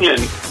to tune in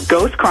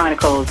Ghost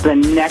Chronicles, The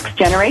Next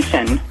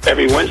Generation,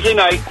 every Wednesday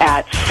night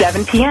at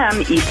 7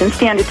 p.m. Eastern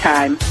Standard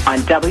Time on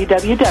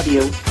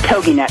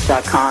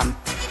www.toginet.com.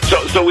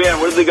 So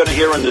Ann, what are they going to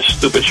hear on this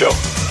stupid show?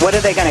 What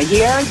are they going to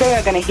hear? They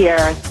are going to hear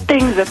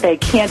things that they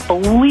can't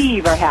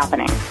believe are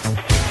happening.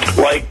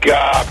 Like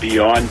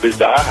Beyond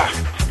Bizarre.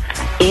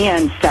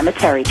 And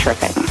cemetery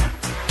tripping.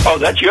 Oh,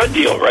 that's your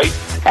deal, right?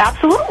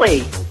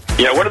 Absolutely.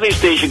 Yeah, one of these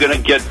days you're going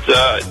to get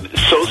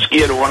so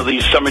scared of one of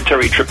these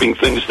cemetery tripping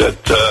things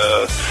that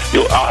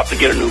I'll have to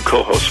get a new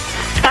co-host.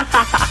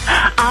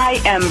 I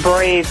am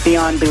brave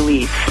beyond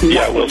belief.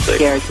 Yeah, we'll see.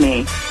 Scares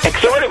me.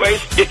 So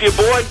anyways, if you're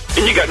bored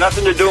and you got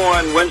nothing to do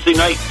on Wednesday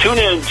night, tune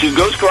in to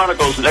Ghost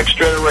Chronicles Next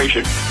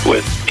Generation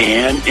with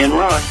Ann and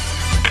Ron.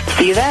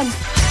 See you then.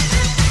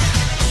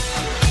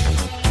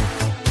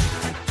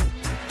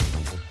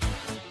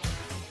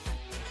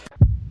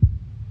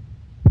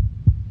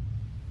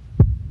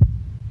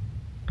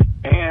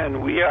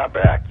 And we are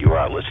back. You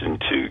are listening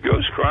to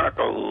Ghost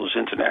Chronicles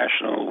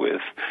International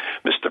with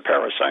Mr.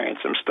 Parascience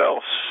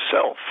himself,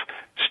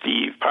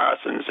 Steve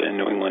Parsons, and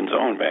New England's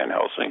own Van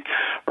Helsing,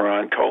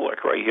 Ron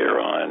Kolek, right here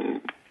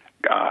on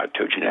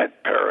TogiNet,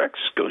 Parax,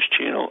 Ghost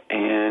Channel,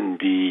 and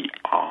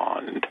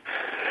beyond.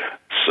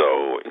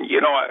 So,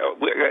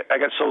 I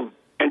got so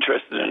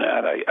interested in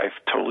that, I've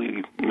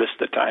totally missed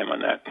the time on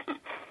that.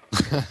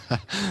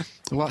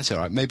 Well, that's all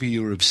right. Maybe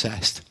you were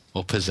obsessed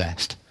or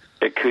possessed.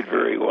 It could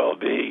very well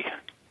be.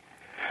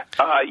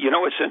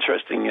 What's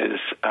interesting is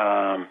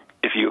I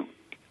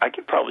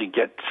could probably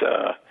get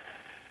a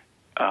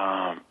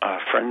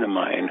friend of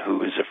mine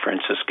who is a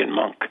Franciscan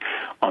monk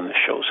on the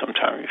show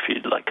sometime if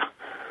you'd like.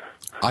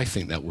 I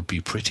think that would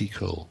be pretty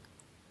cool.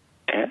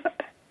 Yeah.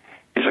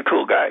 He's a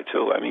cool guy,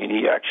 too. I mean,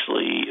 he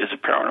actually is a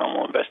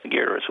paranormal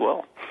investigator as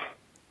well.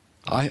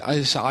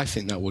 I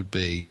think that would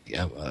be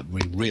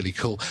really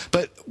cool.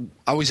 But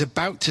I was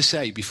about to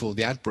say before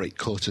the ad break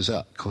caught us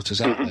out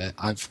there,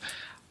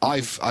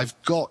 I've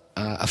got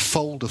a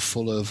folder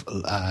full of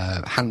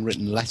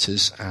handwritten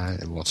letters.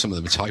 Well, some of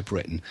them are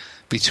typewritten.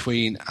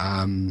 Between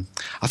I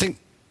think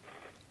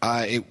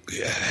the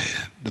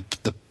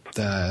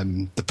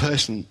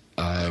person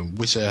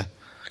was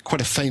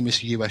quite a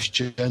famous U.S.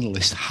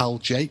 journalist, Hal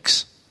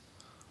Jakes.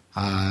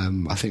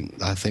 I think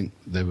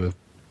they were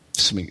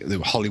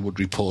Hollywood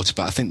reporters,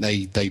 but I think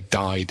they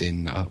died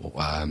in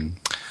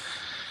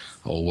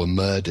or were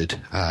murdered.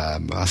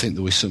 I think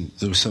there was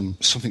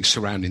something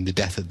surrounding the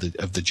death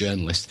of the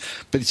journalist.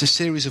 But it's a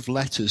series of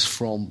letters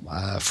from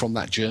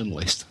that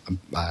journalist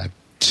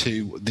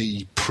to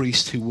the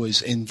priest who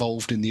was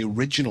involved in the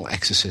original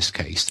Exorcist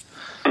case,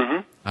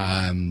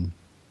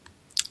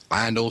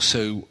 and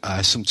also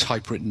some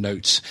typewritten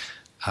notes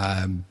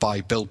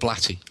by Bill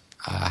Blatty.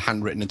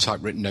 Handwritten and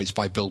typewritten notes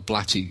by Bill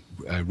Blatty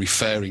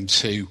referring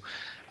to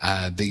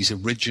these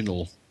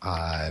original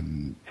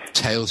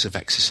tales of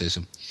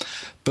exorcism.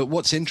 But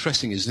what's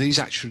interesting is these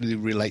actually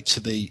relate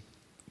to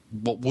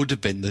what would have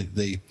been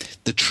the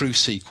true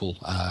sequel,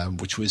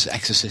 which was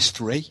Exorcist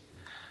 3,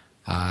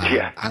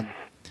 and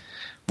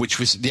which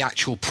was the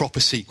actual proper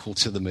sequel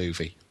to the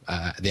movie,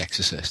 The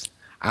Exorcist.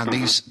 And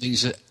these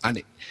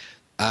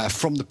are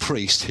from the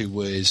priest who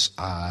was.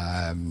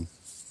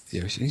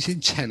 He's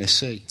in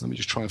Tennessee. Let me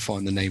just try and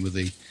find the name of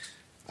the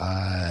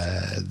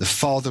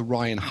Father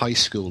Ryan High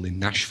School in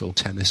Nashville,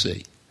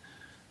 Tennessee.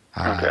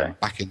 Okay.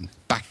 Back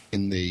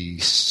in the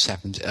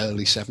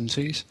early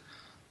 70s,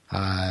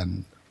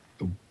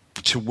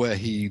 to where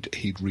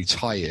he'd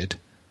retired,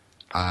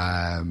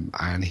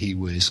 and he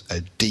was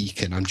a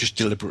deacon. I'm just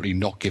deliberately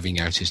not giving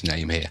out his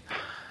name here,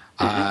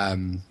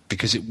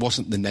 because it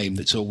wasn't the name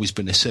that's always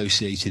been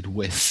associated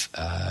with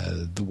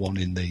the one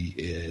in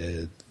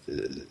the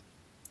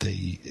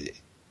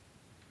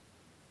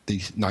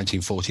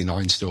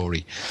 1949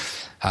 story.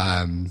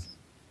 And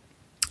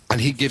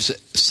he gives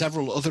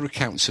several other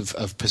accounts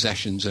of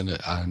possessions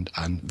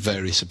and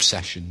various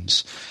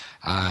obsessions.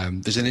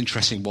 There's an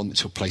interesting one that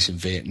took place in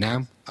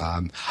Vietnam.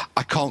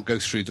 I can't go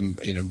through them,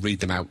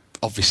 read them out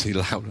obviously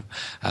loud.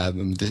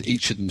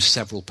 Each of them is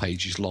several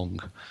pages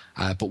long.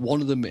 But one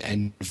of them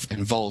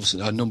involves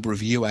a number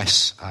of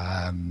US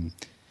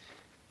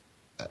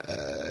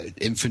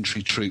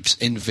infantry troops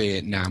in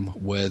Vietnam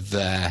where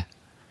they're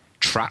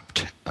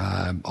trapped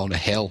on a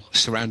hill,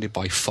 surrounded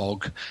by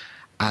fog,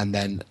 and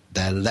then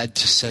they're led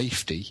to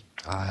safety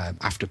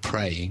after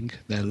praying.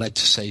 They're led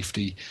to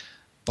safety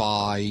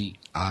by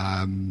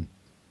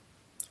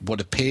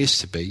what appears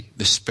to be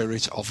the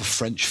spirit of a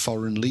French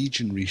Foreign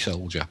Legionary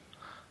soldier,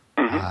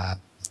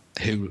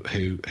 who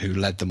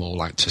led them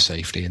all out to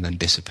safety and then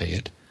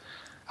disappeared.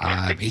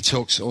 He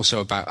talks also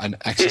about an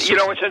exorcism.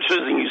 It's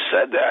interesting you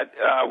said that.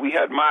 We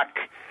had Mark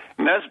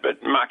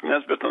Mark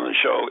Nesbitt on the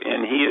show,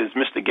 and he is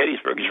Mr.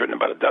 Gettysburg. He's written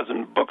about a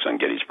dozen books on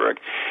Gettysburg,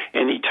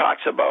 and he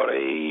talks about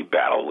a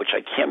battle which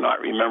I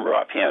cannot remember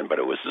offhand, but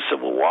it was the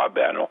Civil War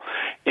battle,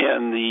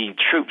 and the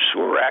troops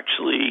were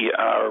actually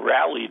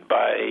rallied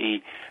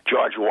by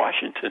George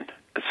Washington.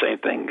 The same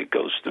thing that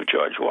goes through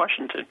George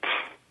Washington.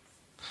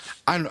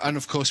 And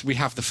of course, we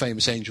have the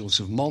famous Angels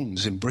of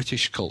Mons in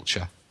British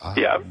culture.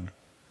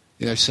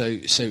 So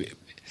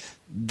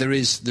there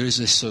is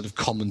this sort of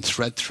common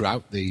thread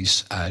throughout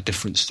these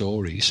different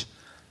stories.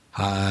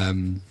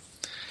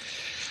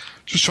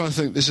 Just trying to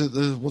think. There's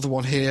another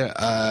one here.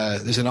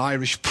 There's an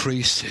Irish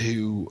priest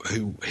who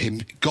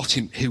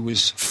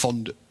was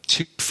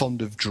too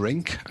fond of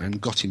drink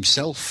and got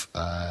himself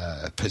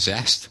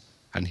possessed,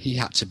 and he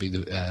had to be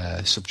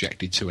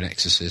subjected to an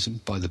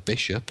exorcism by the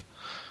bishop.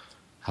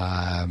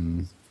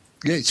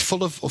 It's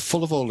full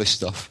of all this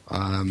stuff.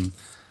 I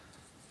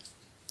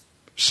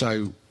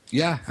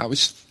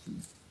was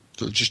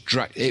just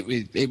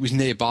it was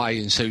nearby,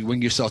 and so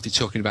when you started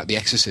talking about the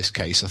Exorcist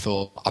case, I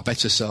thought I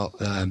better start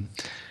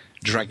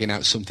dragging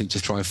out something to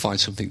try and find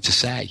something to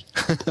say.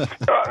 No,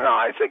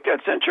 I think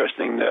that's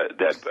interesting.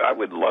 That I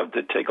would love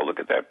to take a look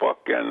at that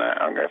book, and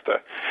I'm gonna have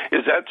to.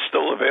 Is that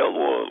still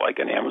available, like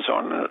on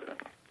Amazon?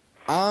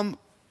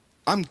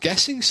 I'm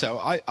guessing so.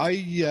 I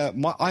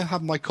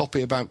had my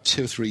copy about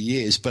 2 or 3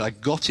 years, but I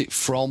got it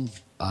from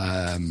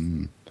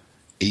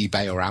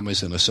eBay or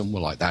Amazon or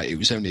somewhere like that. It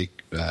was only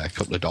a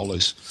couple of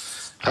dollars.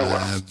 Oh,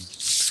 wow.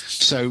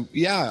 So,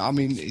 yeah, I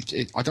mean,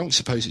 I don't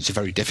suppose it's a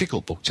very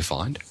difficult book to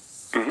find.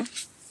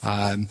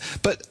 Mm-hmm.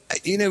 But,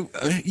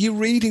 you're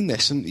reading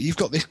this and you've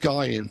got this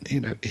guy and,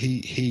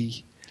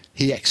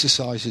 he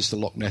exercises the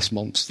Loch Ness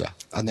Monster.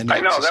 And then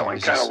I know, that one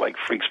kind of like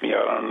freaks me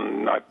out.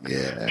 I'm not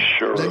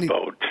sure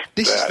about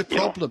this that. Is the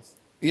problem.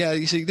 Yeah,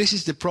 you see, this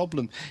is the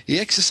problem. He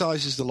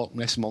exercises the Loch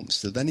Ness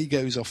Monster, then he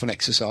goes off and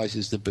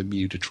exercises the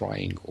Bermuda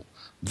Triangle.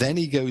 Then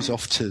he goes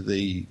off to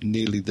the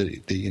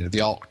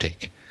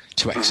Arctic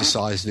to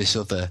exercise this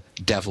other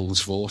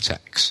Devil's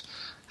Vortex.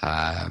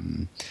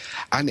 And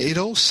it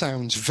all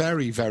sounds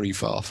very, very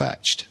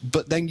far-fetched.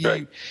 But then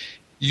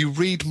you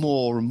read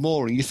more and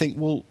more, and you think,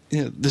 well,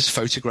 there's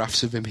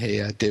photographs of him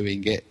here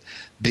doing it.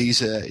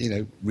 These are,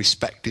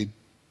 respected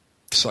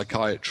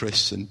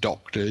psychiatrists and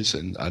doctors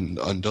and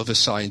other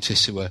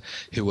scientists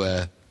who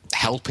are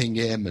helping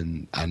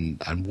him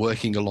and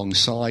working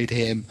alongside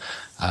him.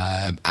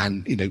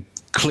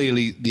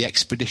 Clearly the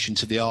expedition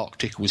to the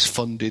Arctic was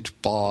funded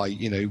by,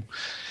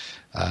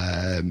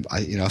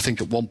 I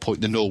think at one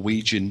point the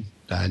Norwegian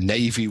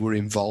Navy were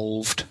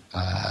involved.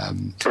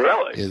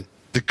 Really?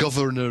 The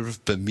governor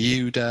of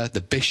Bermuda, the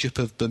Bishop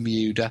of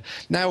Bermuda.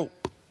 Now,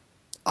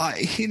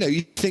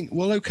 you think,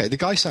 well, okay, the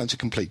guy sounds a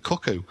complete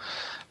cuckoo,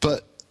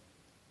 but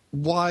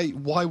why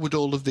would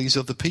all of these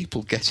other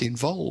people get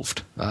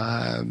involved?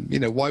 Why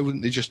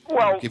wouldn't they just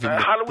give him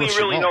how do we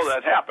really know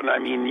that happened? I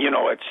mean,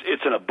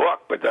 it's in a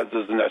book, but that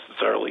doesn't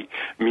necessarily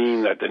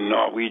mean that the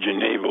Norwegian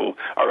naval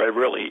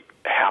really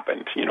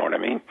happened. You know what I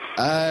mean?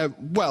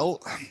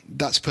 Well,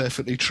 that's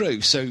perfectly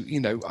true. So, you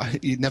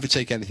never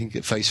take anything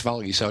at face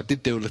value. So I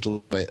did do a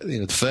little bit,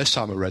 the first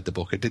time I read the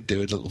book, I did do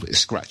a little bit of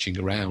scratching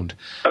around.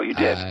 Oh, you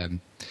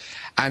did?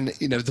 And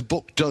the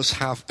book does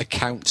have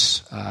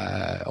accounts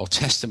or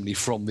testimony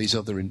from these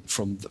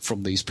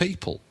from these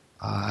people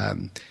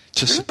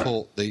to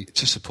support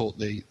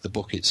the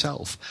book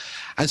itself.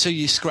 And so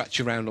you scratch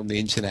around on the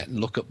internet and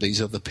look up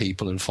these other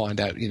people and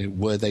find out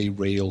were they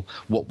real?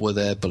 What were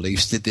their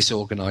beliefs? Did this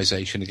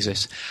organisation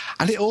exist?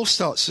 And it all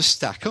starts to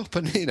stack up,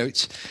 and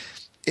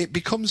it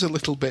becomes a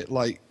little bit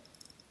like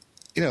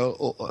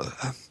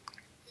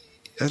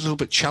a little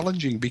bit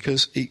challenging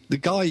because the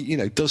guy,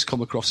 does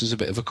come across as a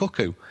bit of a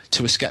cuckoo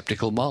to a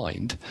skeptical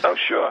mind. Oh,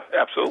 sure,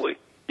 absolutely.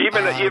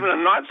 Even a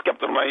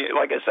non-skeptical,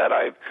 like I said,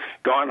 I've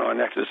gone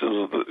on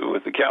exorcisms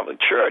with the Catholic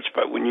Church,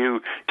 but when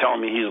you tell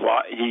me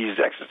he's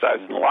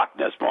exercising the Loch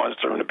Ness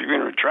Monster in the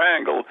Bermuda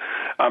Triangle,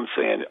 I'm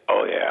saying,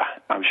 oh yeah,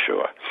 I'm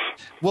sure.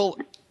 Well,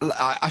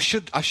 I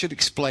should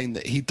explain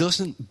that he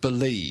doesn't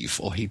believe,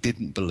 or he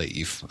didn't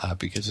believe,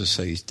 because I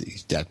say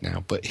he's dead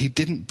now, but he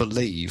didn't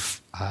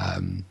believe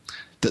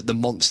that the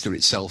monster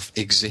itself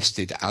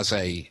existed as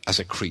a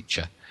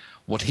creature.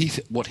 What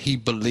he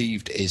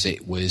believed is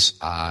it was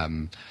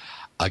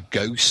a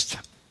ghost,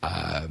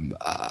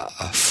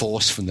 a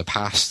force from the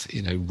past,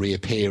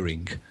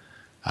 reappearing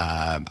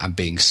and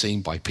being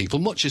seen by people,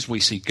 much as we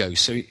see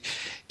ghosts. So,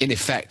 in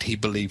effect, he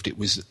believed it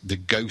was the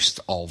ghost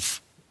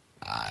of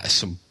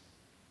some,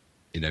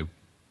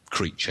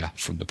 creature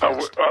from the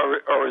past.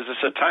 Or is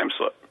this a time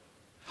slip?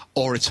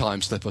 Or a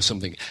time slip or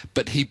something.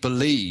 But he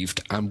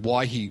believed, and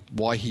why he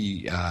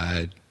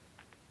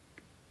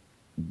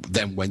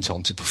then went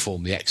on to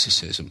perform the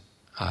exorcism,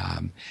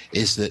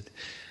 is that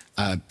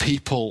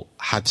people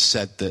had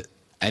said that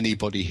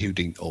anybody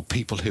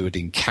people who had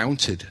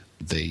encountered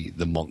the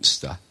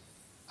monster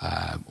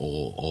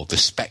or the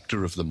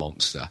spectre of the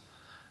monster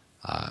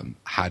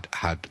had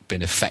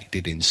been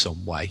affected in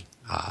some way.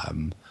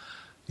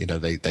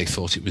 They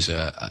thought it was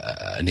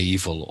an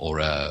evil or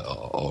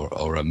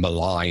a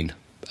malign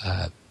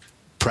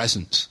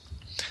presence.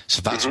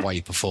 So that's why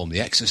he performed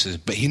the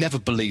exorcism. But he never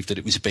believed that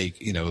it was a big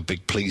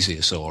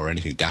plesiosaur or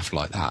anything daft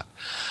like that.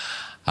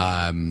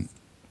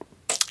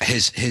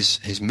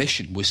 His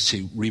mission was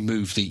to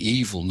remove the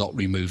evil, not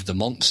remove the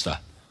monster.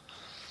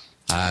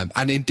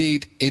 And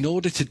indeed, in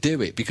order to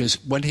do it,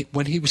 because when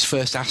he was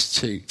first asked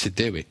to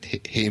do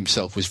it, he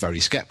himself was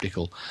very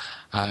sceptical.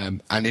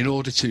 And in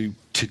order to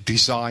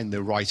design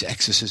the right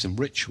exorcism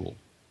ritual,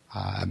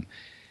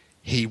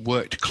 he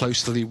worked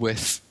closely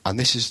with, and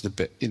this is the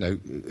bit,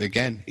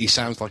 again, he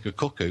sounds like a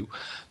cuckoo,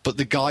 but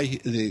the guy,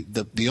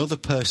 the other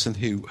person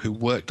who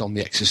worked on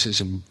the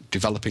exorcism,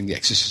 developing the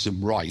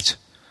exorcism rite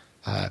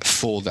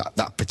for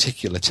that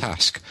particular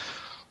task,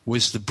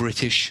 was the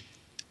British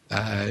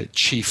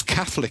chief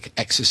Catholic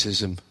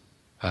exorcism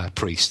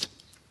priest,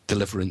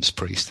 deliverance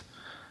priest.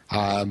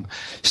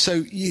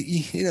 So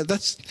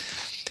that's.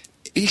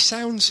 It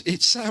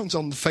sounds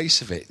on the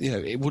face of it,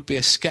 it would be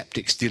a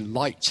skeptic's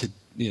delight to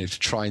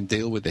try and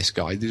deal with this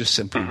guy. They just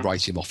simply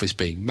write him off as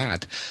being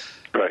mad.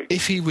 Right.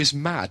 If he was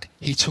mad,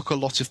 he took a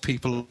lot of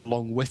people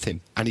along with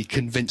him, and he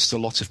convinced a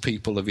lot of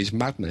people of his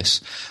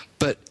madness.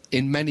 But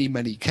in many,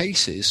 many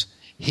cases,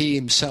 he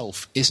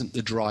himself isn't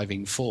the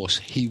driving force.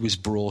 He was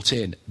brought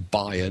in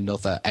by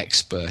another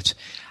expert,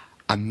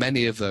 and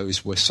many of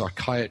those were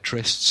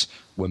psychiatrists,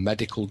 were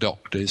medical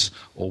doctors,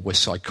 or were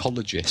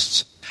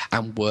psychologists,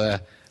 and were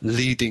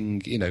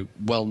leading,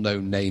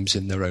 well-known names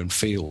in their own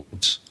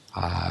fields.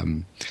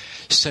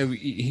 So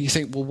you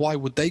think, well, why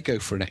would they go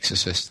for an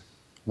exorcist?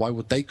 Why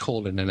would they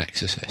call in an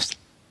exorcist?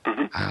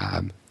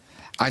 And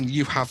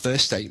you have their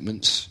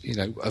statements,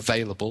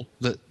 available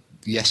that,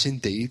 yes,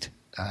 indeed,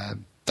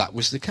 that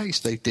was the case.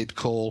 They did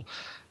call.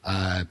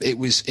 It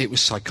was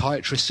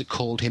psychiatrists that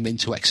called him in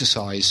to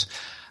exorcise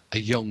a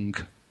young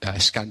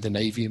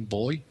Scandinavian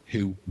boy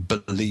who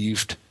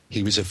believed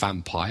he was a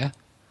vampire,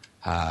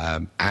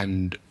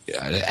 and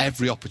at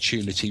every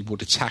opportunity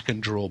would attack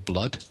and draw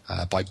blood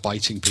by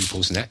biting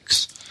people's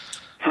necks.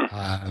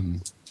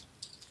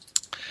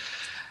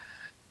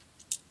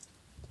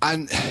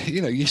 And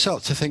you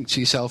start to think to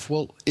yourself,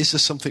 well, is there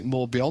something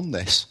more beyond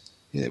this?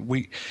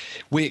 We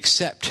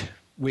accept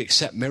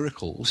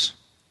miracles,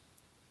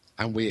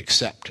 and we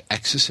accept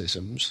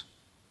exorcisms,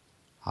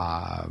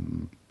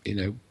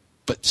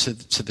 but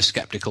to the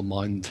skeptical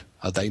mind,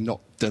 do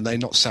they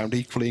not sound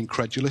equally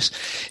incredulous?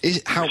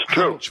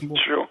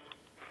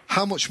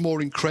 How much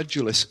more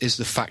incredulous is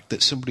the fact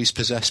that somebody's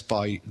possessed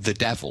by the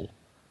devil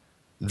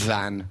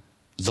than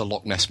the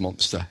Loch Ness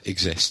Monster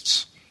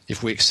exists?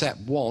 If we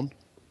accept one,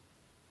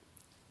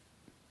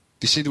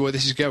 do you see the way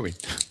this is going?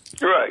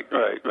 Right.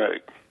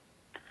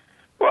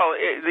 Well,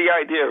 the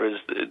idea is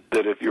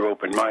that if you're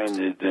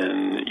open-minded,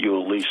 then you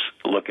at least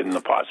look in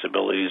the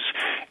possibilities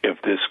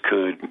if this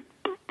could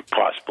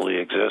possibly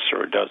exist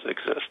or does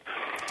exist.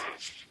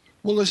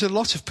 Well, there's a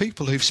lot of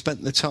people who've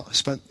spent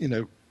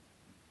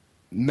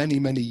many,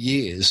 many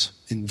years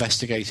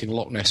investigating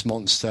Loch Ness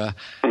Monster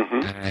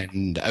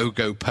and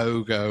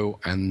Ogopogo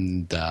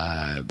and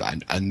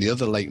the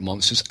other lake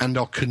monsters, and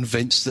are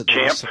convinced that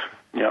Champ.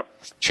 Yep.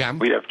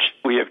 Champ. We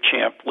have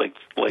Champ, Lake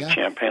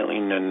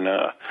Champlain in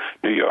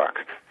New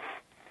York.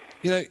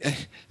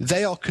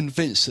 They are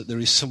convinced that there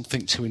is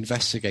something to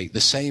investigate,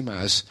 the same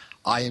as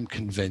I am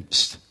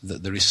convinced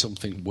that there is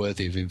something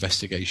worthy of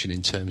investigation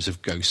in terms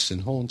of ghosts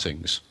and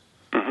hauntings.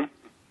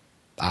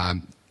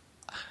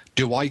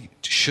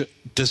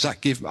 Does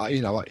that give,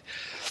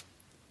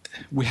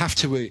 we have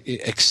to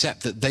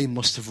accept that they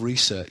must have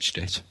researched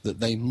it,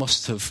 that they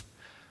must have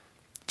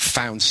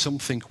found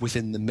something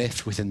within the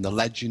myth, within the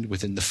legend,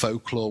 within the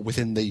folklore,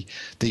 within the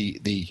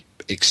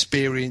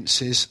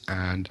experiences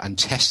and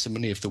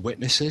testimony of the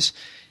witnesses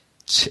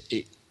to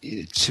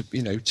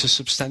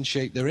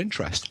substantiate their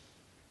interest.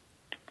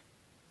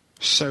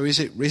 So is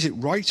it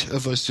right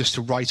of us just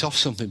to write off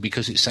something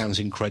because it sounds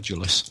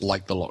incredulous,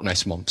 like the Loch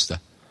Ness Monster?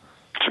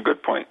 It's a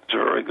good point. It's a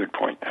very good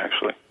point,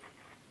 actually.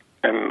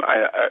 And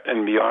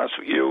to be honest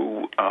with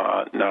you,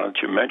 now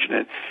that you mention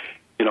it,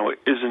 it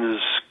isn't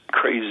as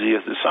crazy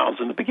as it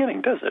sounds in the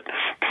beginning, does it?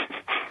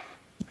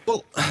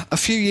 Well, a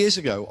few years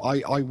ago,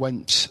 I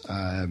went.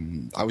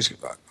 I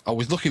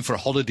was looking for a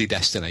holiday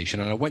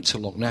destination, and I went to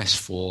Loch Ness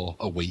for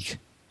a week.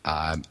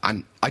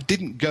 And I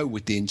didn't go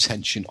with the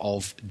intention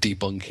of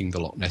debunking the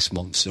Loch Ness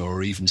Monster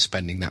or even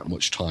spending that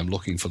much time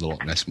looking for the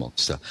Loch Ness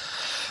Monster.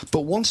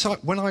 But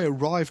when I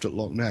arrived at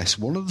Loch Ness,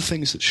 one of the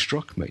things that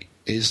struck me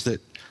is that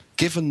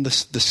given the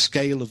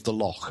scale of the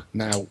loch,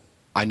 now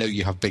I know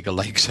you have bigger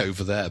lakes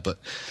over there, but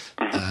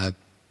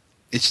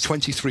it's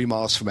 23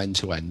 miles from end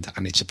to end,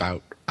 and it's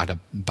about a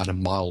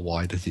mile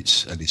wide at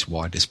its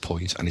widest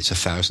point, and it's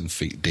 1,000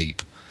 feet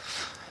deep.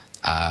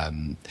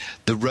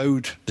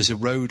 There's a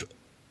road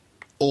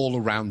all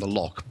around the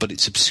loch, but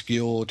it's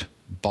obscured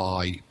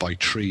by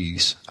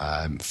trees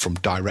from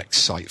direct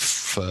sight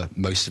for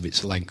most of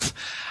its length.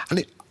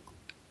 And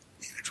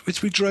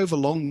we drove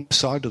along the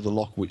side of the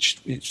loch, which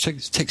it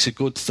takes a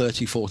good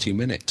 30-40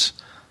 minutes.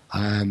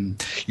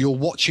 You're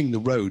watching the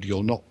road,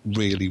 you're not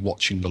really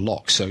watching the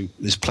loch, so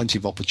there's plenty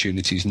of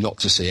opportunities not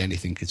to see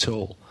anything at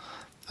all.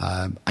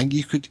 And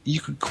you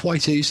could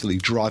quite easily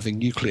drive a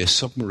nuclear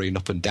submarine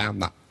up and down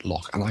that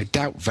lock, and I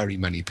doubt very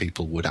many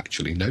people would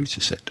actually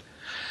notice it.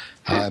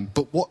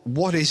 But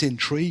what is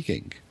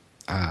intriguing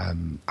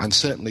and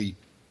certainly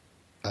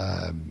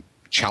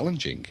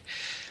challenging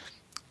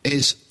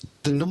is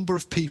the number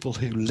of people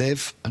who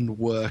live and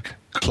work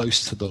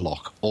close to the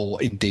lock,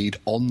 or indeed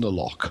on the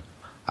lock.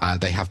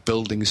 They have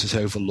buildings that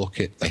overlook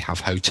it. They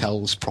have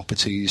hotels,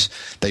 properties.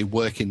 They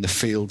work in the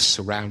fields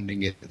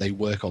surrounding it. They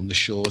work on the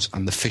shores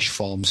and the fish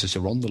farms that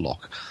are on the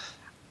loch.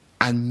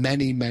 And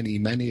many, many,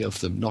 many of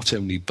them not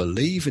only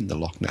believe in the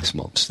Loch Ness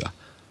Monster,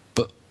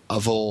 but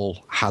have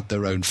all had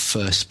their own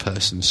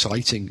first-person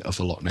sighting of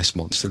the Loch Ness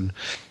Monster. And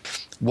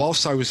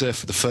whilst I was there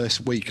for the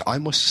first week, I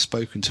must have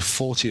spoken to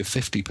 40 or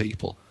 50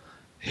 people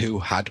who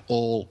had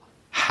all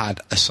had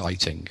a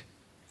sighting.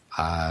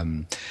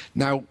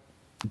 Now,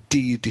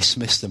 do you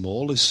dismiss them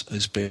all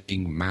as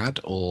being mad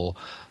or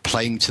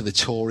playing to the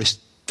tourist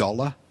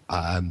dollar?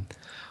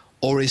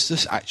 Or is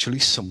this actually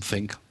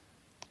something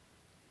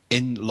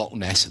in Loch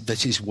Ness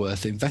that is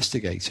worth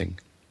investigating?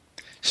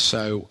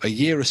 So a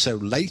year or so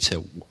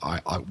later,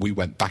 we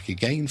went back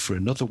again for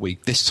another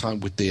week, this time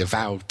with the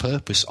avowed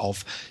purpose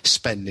of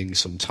spending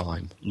some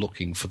time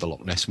looking for the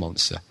Loch Ness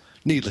Monster.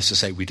 Needless to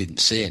say, we didn't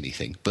see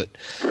anything, but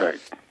Right.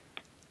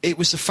 It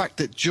was the fact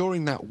that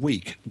during that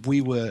week,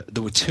 there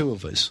were two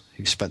of us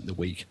who spent the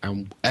week,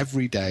 and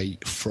every day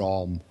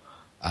for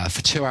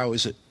 2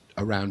 hours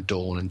around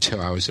dawn and 2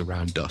 hours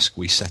around dusk,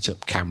 we set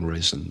up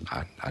cameras and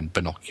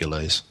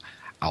binoculars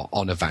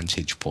on a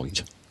vantage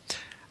point.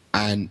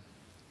 And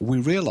we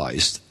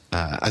realised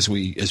as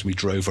we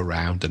drove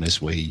around and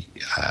as we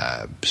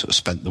sort of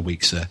spent the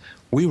weeks there,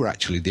 we were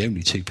actually the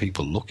only two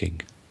people looking.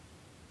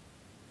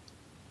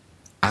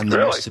 And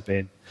there must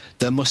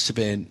have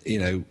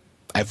been,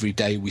 every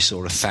day we saw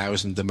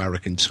 1,000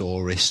 American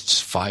tourists,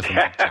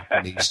 500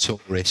 Japanese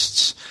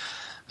tourists,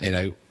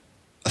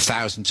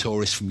 1,000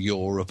 tourists from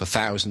Europe,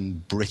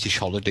 1,000 British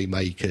holiday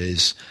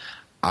makers.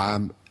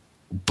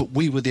 But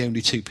we were the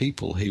only two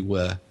people who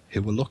were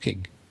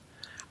looking.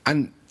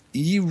 And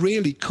you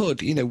really could,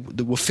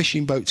 there were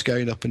fishing boats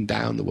going up and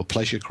down, there were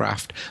pleasure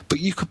craft, but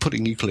you could put a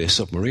nuclear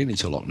submarine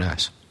into Loch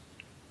Ness.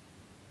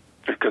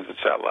 Because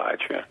it's that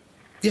large, yeah.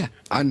 Yeah,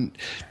 and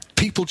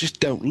people just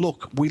don't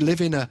look. We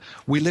live in a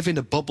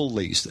bubble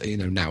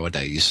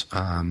nowadays.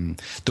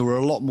 There were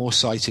a lot more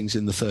sightings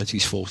in the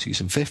 30s,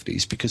 40s, and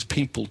 50s because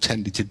people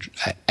tended to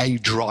A,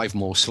 drive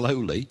more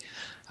slowly.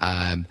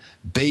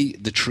 B,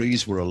 the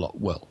trees were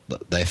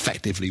they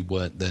effectively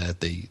weren't there.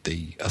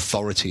 The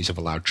authorities have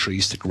allowed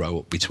trees to grow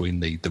up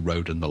between the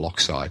road and the loch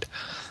side.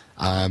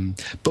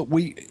 But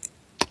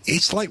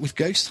it's like with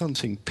ghost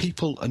hunting.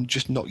 People are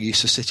just not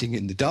used to sitting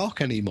in the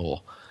dark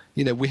anymore.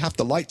 We have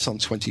the lights on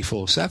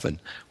 24/7.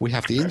 We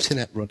have the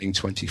internet running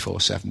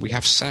 24/7. We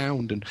have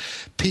sound, and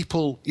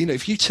people,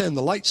 if you turn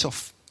the lights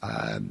off,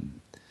 and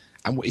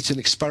it's an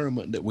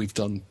experiment that we've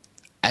done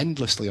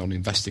endlessly on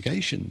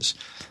investigations.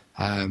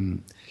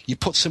 You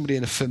put somebody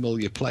in a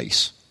familiar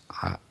place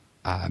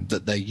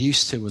that they're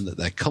used to and that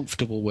they're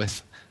comfortable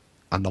with,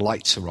 and the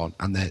lights are on,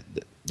 and they're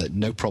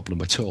no problem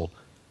at all,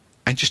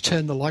 and just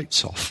turn the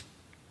lights off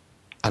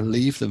and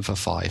leave them for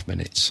 5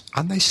 minutes,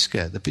 and they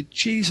scare the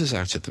bejesus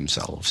out of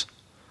themselves.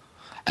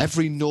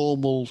 Every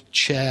normal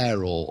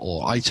chair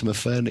or item of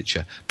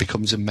furniture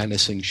becomes a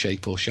menacing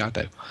shape or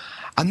shadow.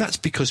 And that's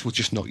because we're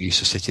just not used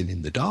to sitting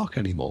in the dark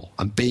anymore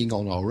and being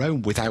on our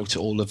own without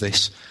all of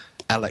this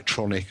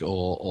electronic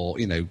or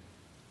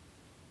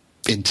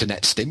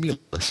internet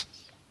stimulus.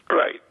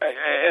 Right.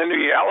 In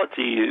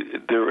reality,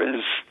 there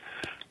is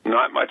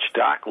not much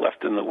dark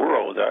left in the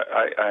world.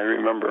 I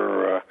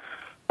remember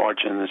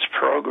watching this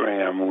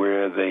program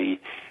where they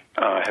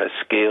had a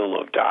scale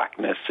of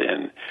darkness,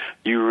 and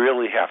you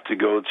really have to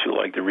go to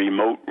like the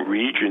remote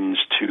regions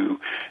to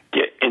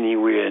get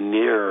anywhere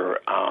near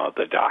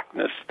the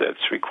darkness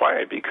that's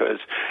required, because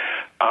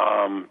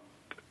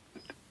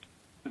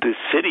the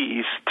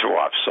cities throw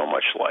off so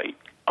much light.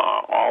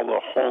 All the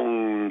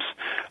homes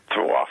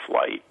throw off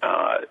light,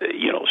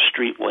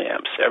 street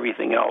lamps,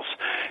 everything else.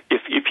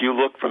 If you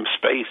look from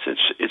space,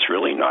 it's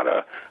really not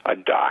a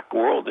dark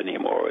world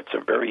anymore. It's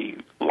a very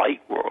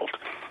light world.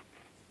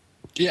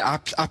 Yeah,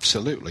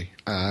 absolutely.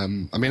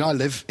 I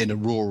live in a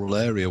rural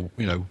area.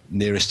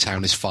 Nearest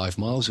town is 5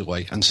 miles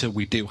away, and so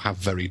we do have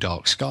very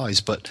dark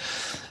skies, but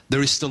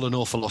there is still an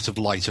awful lot of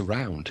light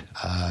around.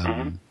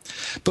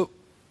 But,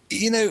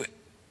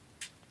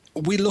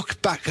 we look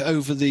back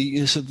over the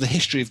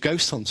history of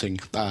ghost hunting,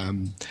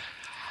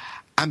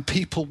 and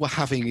people were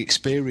having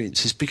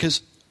experiences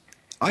because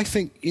I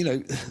think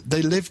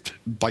they lived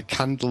by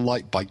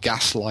candlelight, by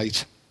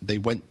gaslight. They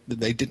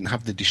didn't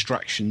have the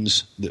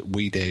distractions that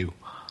we do.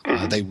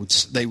 They would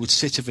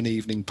sit of an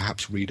evening,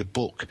 perhaps read a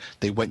book.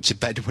 They went to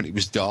bed when it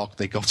was dark.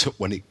 They got up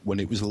when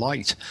it was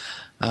light.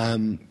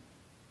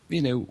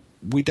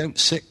 We don't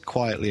sit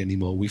quietly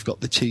anymore. We've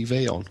got the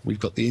TV on. We've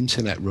got the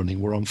internet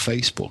running. We're on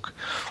Facebook.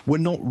 We're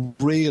not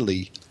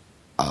really,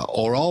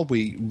 or are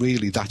we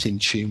really that in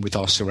tune with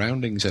our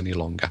surroundings any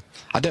longer?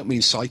 I don't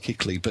mean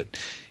psychically, but,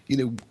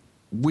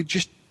 we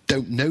just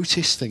don't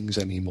notice things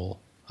anymore.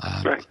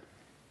 Right.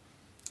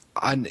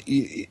 And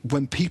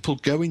when people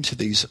go into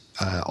these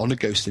on a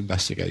ghost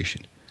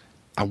investigation,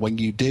 and when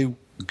you do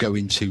go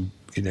into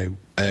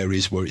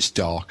areas where it's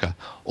darker,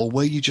 or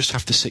where you just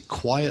have to sit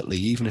quietly,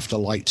 even if the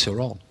lights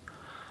are on,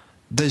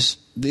 there's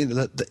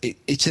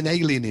it's an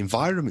alien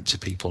environment to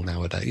people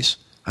nowadays,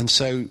 and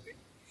so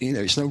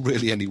it's not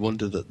really any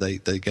wonder that they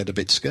get a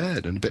bit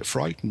scared and a bit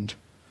frightened.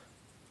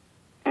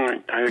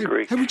 I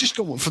agree. Hey, we just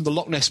got from the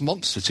Loch Ness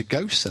Monster to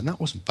ghosts, and that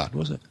wasn't bad,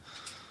 was it?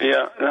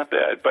 Yeah, not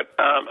bad. But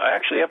I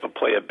actually have to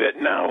play a bit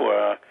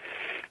now.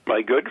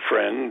 My good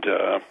friend,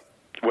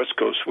 West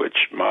Coast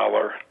Witch,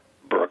 Marla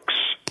Brooks,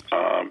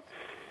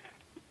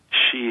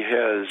 she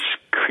has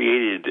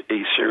created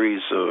a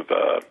series of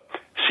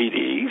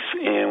CDs,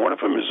 and one of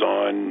them is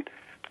on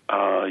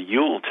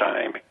Yule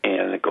time,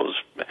 and it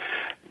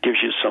gives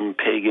you some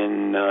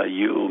pagan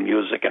Yule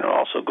music, and it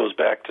also goes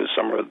back to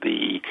some of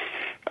the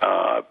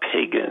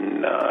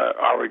pagan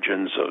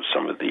origins of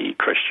some of the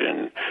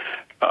Christian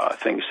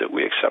things that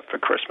we accept for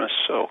Christmas.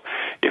 So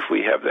if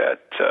we have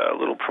that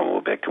little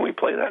promo bit, can we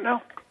play that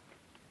now?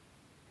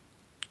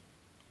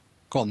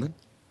 Go on, then.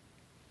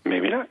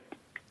 Maybe not.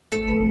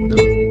 No.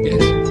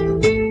 Yes.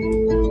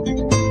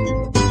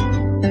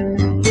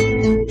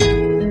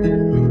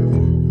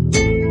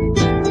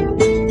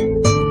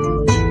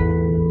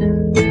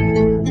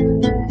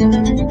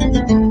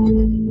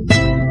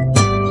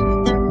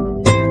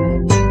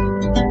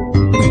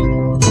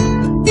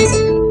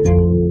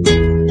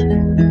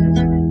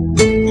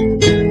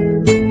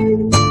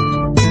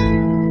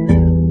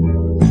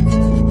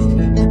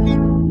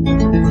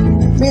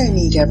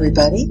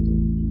 Everybody.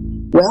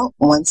 Well,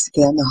 once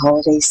again, the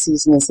holiday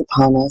season is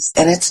upon us,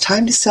 and it's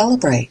time to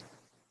celebrate.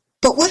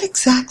 But what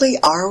exactly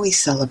are we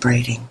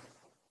celebrating?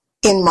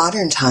 In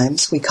modern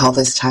times, we call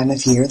this time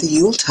of year the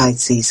Yuletide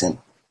season.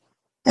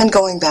 And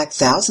going back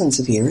thousands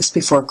of years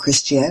before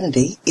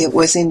Christianity, it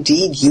was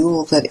indeed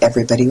Yule that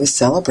everybody was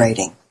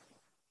celebrating.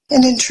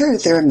 And in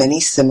truth, there are many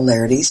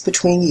similarities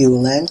between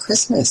Yule and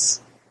Christmas.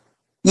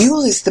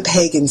 Yule is the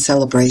pagan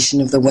celebration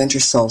of the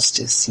winter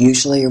solstice,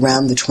 usually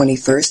around the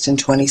 21st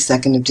and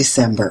 22nd of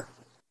December.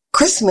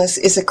 Christmas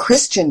is a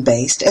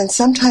Christian-based and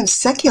sometimes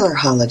secular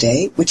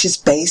holiday which is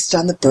based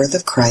on the birth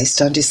of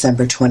Christ on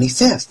December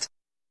 25th.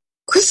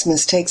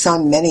 Christmas takes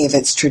on many of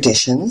its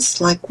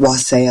traditions, like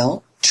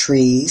wassail,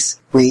 trees,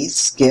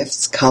 wreaths,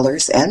 gifts,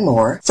 colors, and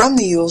more, from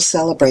the Yule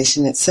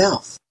celebration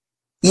itself.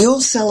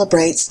 Yule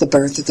celebrates the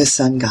birth of the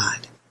sun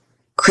god.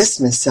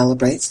 Christmas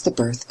celebrates the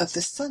birth of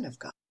the Son of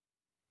God.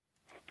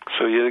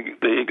 So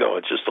there you go.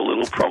 It's just a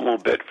little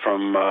promo bit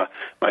from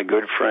my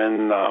good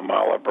friend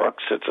Marla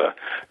Brooks. It's a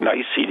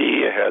nice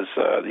CD. It has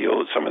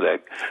some of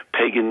that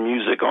pagan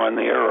music on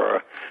there. Or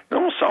it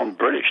almost sounds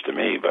British to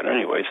me, but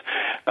anyways.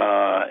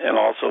 And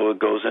also it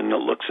goes in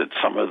and looks at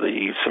some of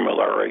the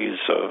similarities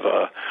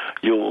of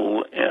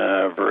Yule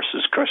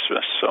versus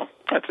Christmas. So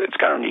it's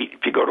kind of neat.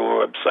 If you go to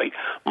our website,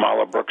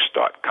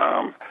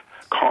 marlabrooks.com,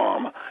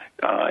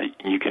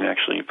 you can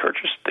actually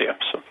purchase it there.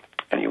 So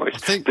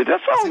anyways, did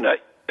that sound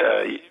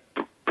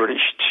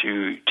British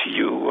to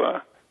you,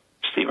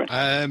 Stephen?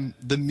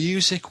 The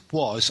music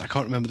was, I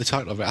can't remember the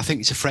title of it. I think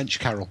it's a French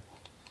carol.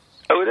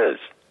 Oh, it is?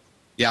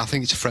 Yeah, I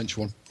think it's a French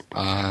one.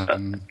 I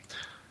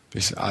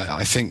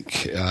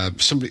think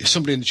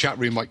somebody in the chat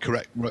room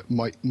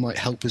might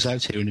help us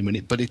out here in a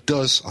minute, but it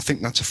does. I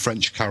think that's a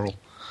French carol,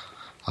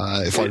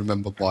 if I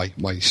remember by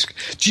my.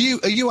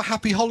 Are you a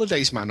happy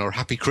holidays man or a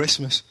happy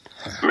Christmas?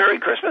 Merry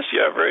Christmas,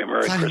 yeah, very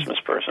Merry Christmas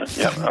person.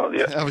 Yeah,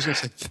 I was going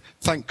to say,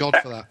 thank God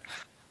for that.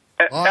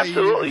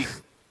 Absolutely.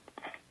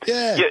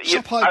 Yeah,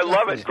 I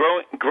love it.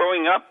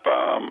 Growing up,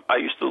 I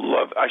still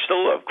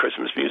love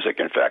Christmas music.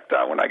 In fact,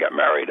 when I got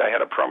married, I had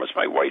to promise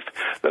my wife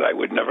that I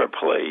would never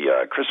play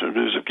Christmas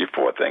music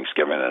before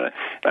Thanksgiving, and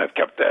I've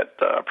kept that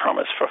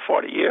promise for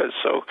 40 years.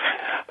 So,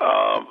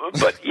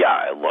 but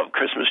yeah, I love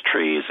Christmas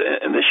trees,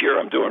 and this year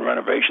I'm doing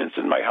renovations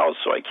in my house,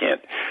 so I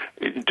can't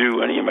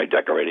do any of my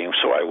decorating.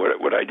 So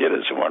what I did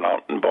is I went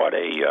out and bought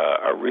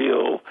a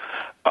real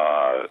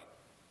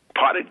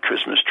potted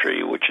Christmas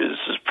tree, which is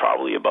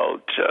probably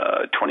about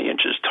 20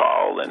 inches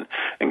tall, and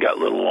got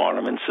little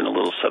ornaments and a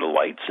little set of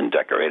lights and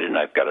decorated, and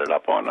I've got it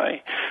up on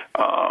like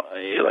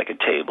a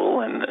table,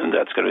 and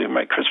that's going to be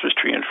my Christmas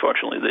tree,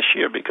 unfortunately, this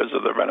year because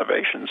of the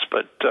renovations.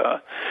 But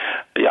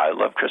yeah, I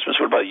love Christmas.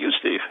 What about you,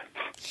 Steve?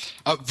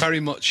 Very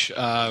much.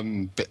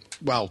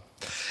 Well,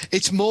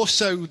 it's more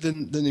so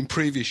than in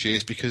previous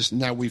years because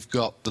now we've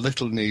got the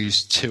Little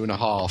News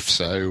 2.5,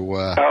 so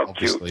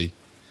obviously. Cute.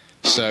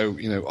 So,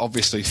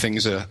 obviously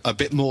things are a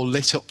bit more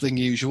lit up than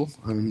usual.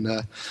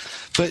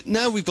 But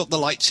now we've got the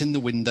lights in the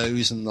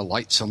windows and the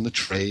lights on the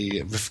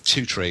tree, with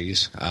 2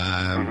 trees.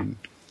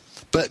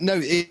 But no,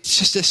 it's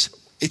just this,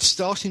 it's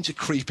starting to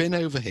creep in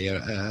over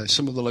here.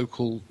 Some of the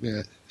local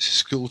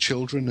school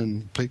children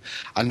and people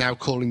are now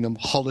calling them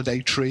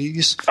holiday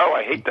trees. Oh,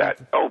 I hate that.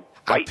 Oh,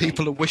 and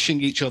people are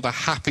wishing each other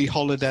happy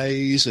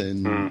holidays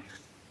and...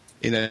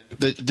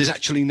 there's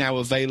actually now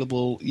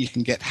available. You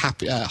can get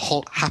happy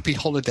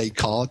holiday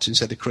cards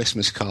instead of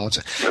Christmas cards,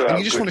 and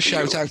you just want to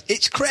shout out,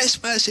 "It's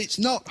Christmas! It's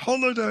not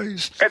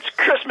holidays! It's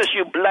Christmas,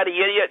 you bloody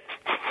idiot!"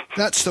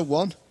 That's the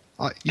one.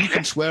 You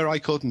can swear I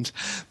couldn't,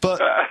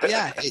 but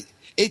yeah,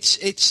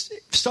 it's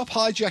stop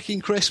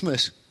hijacking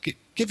Christmas.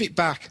 Give it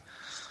back.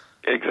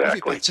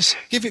 Exactly.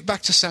 Give it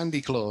back to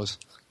Santa Claus.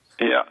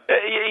 Yeah.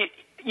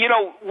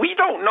 We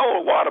don't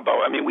know a lot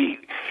about.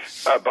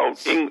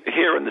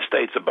 Here in the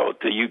States about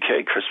the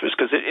UK Christmas,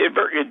 because it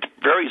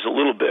varies a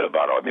little bit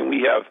about it. I mean,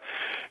 we have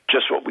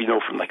just what we know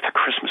from like the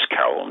Christmas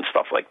Carol and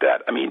stuff like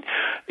that. I mean,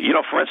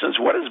 for instance,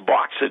 what is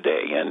Boxer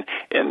Day,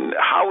 and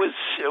how do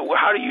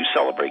you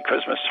celebrate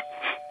Christmas?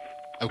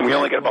 Okay. We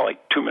only got about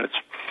 2 minutes.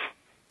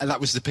 And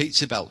that was the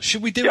Pizza Bell.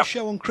 Should we do a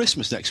show on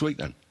Christmas next week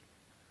then?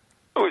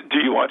 Do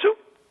you want to?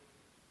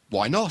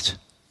 Why not?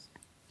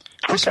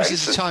 Christmas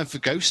is a time for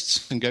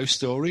ghosts and ghost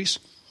stories.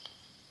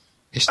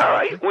 All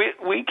right,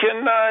 we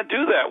can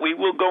do that. We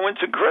will go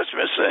into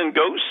Christmas and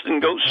ghost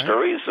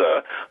stories.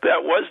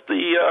 That was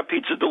the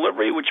pizza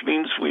delivery, which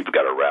means we've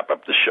got to wrap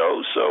up the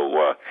show.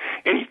 So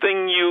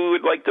anything you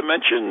would like to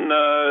mention,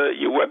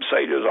 your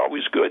website is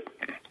always good.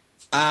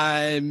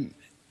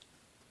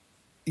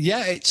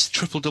 Yeah, it's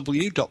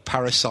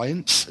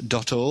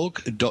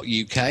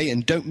www.parascience.org.uk,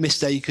 and don't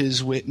mix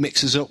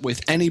us up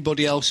with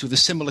anybody else with a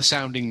similar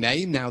sounding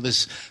name. Now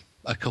there's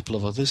a couple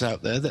of others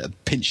out there that are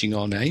pinching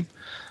our name.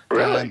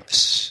 Really?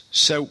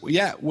 So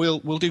yeah, we'll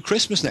do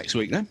Christmas next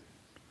week then.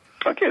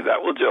 Okay,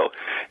 that will do.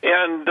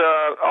 And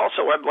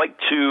also, I'd like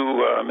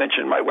to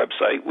mention my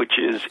website, which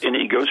is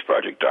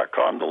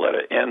neghostproject.com, the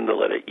letter N, the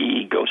letter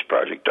E,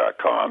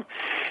 ghostproject.com.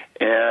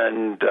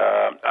 And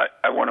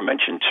I want to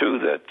mention, too,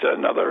 that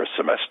another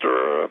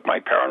semester of my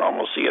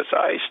paranormal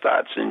CSI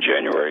starts in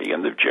January,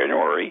 end of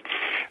January,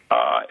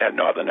 at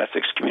Northern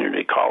Essex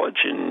Community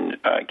College, and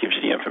gives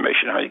you the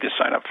information how you can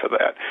sign up for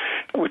that,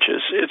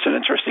 it's an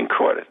interesting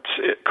course.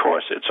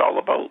 It's all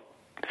about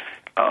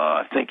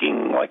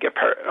thinking like a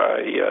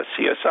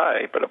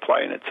CSI, but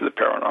applying it to the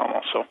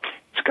paranormal. So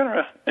it's kind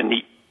of a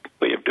neat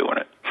way of doing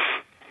it.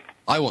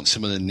 I want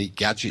some of the neat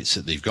gadgets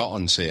that they've got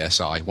on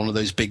CSI. One of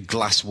those big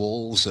glass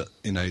walls that,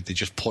 they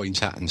just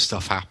point at and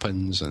stuff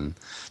happens, and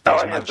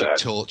those magic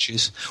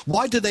torches.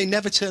 Why do they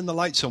never turn the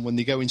lights on when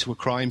they go into a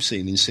crime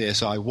scene in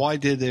CSI? Why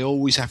do they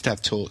always have to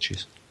have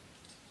torches?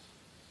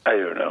 I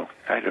don't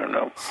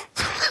know.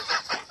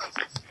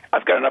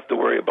 I've got enough to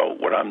worry about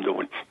what I'm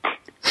doing.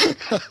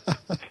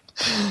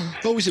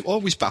 It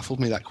always baffled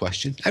me, that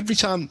question. Every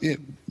time they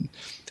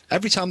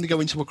go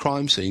into a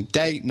crime scene,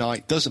 day,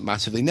 night, doesn't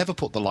matter. They never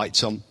put the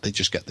lights on. They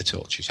just get the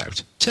torches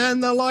out.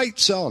 Turn the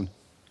lights on.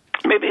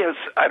 Maybe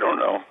I don't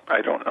know. I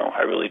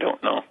really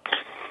don't know.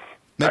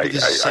 Maybe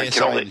there's a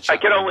CSI I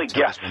can only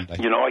guess.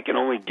 I can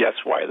only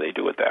guess why they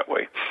do it that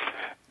way.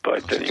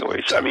 But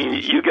anyways, I mean,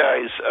 you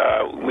guys,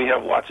 we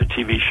have lots of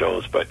TV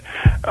shows, but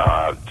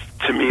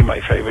to me,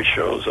 my favorite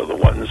shows are the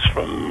ones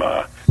from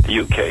the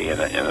UK,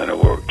 and I know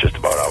we're just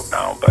about out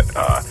now, but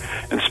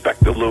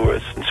Inspector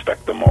Lewis,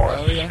 Inspector Morse.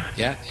 Oh, yeah.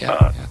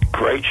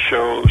 Great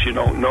shows,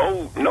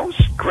 no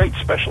great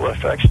special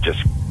effects,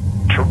 just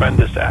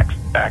tremendous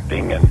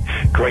acting and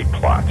great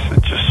plots.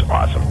 It's just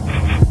awesome.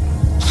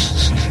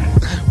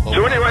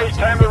 So anyways,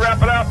 time to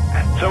wrap it up.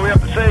 So we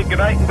have to say good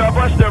night and God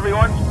bless to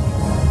everyone.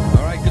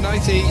 All right, good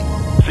nighty.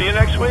 See you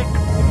next week.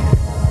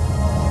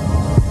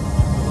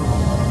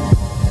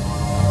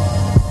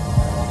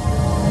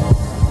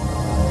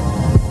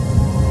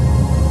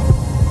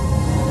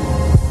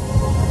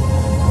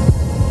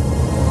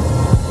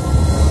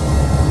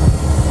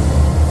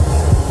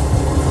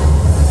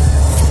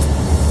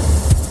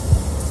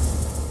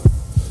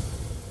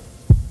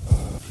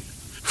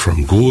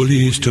 From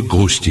ghoulies to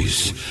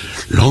ghosties,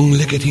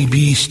 long-leggedy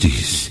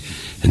beasties,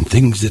 and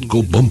things that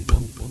go bump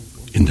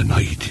in the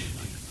night.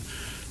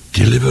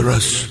 Deliver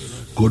us,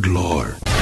 good Lord.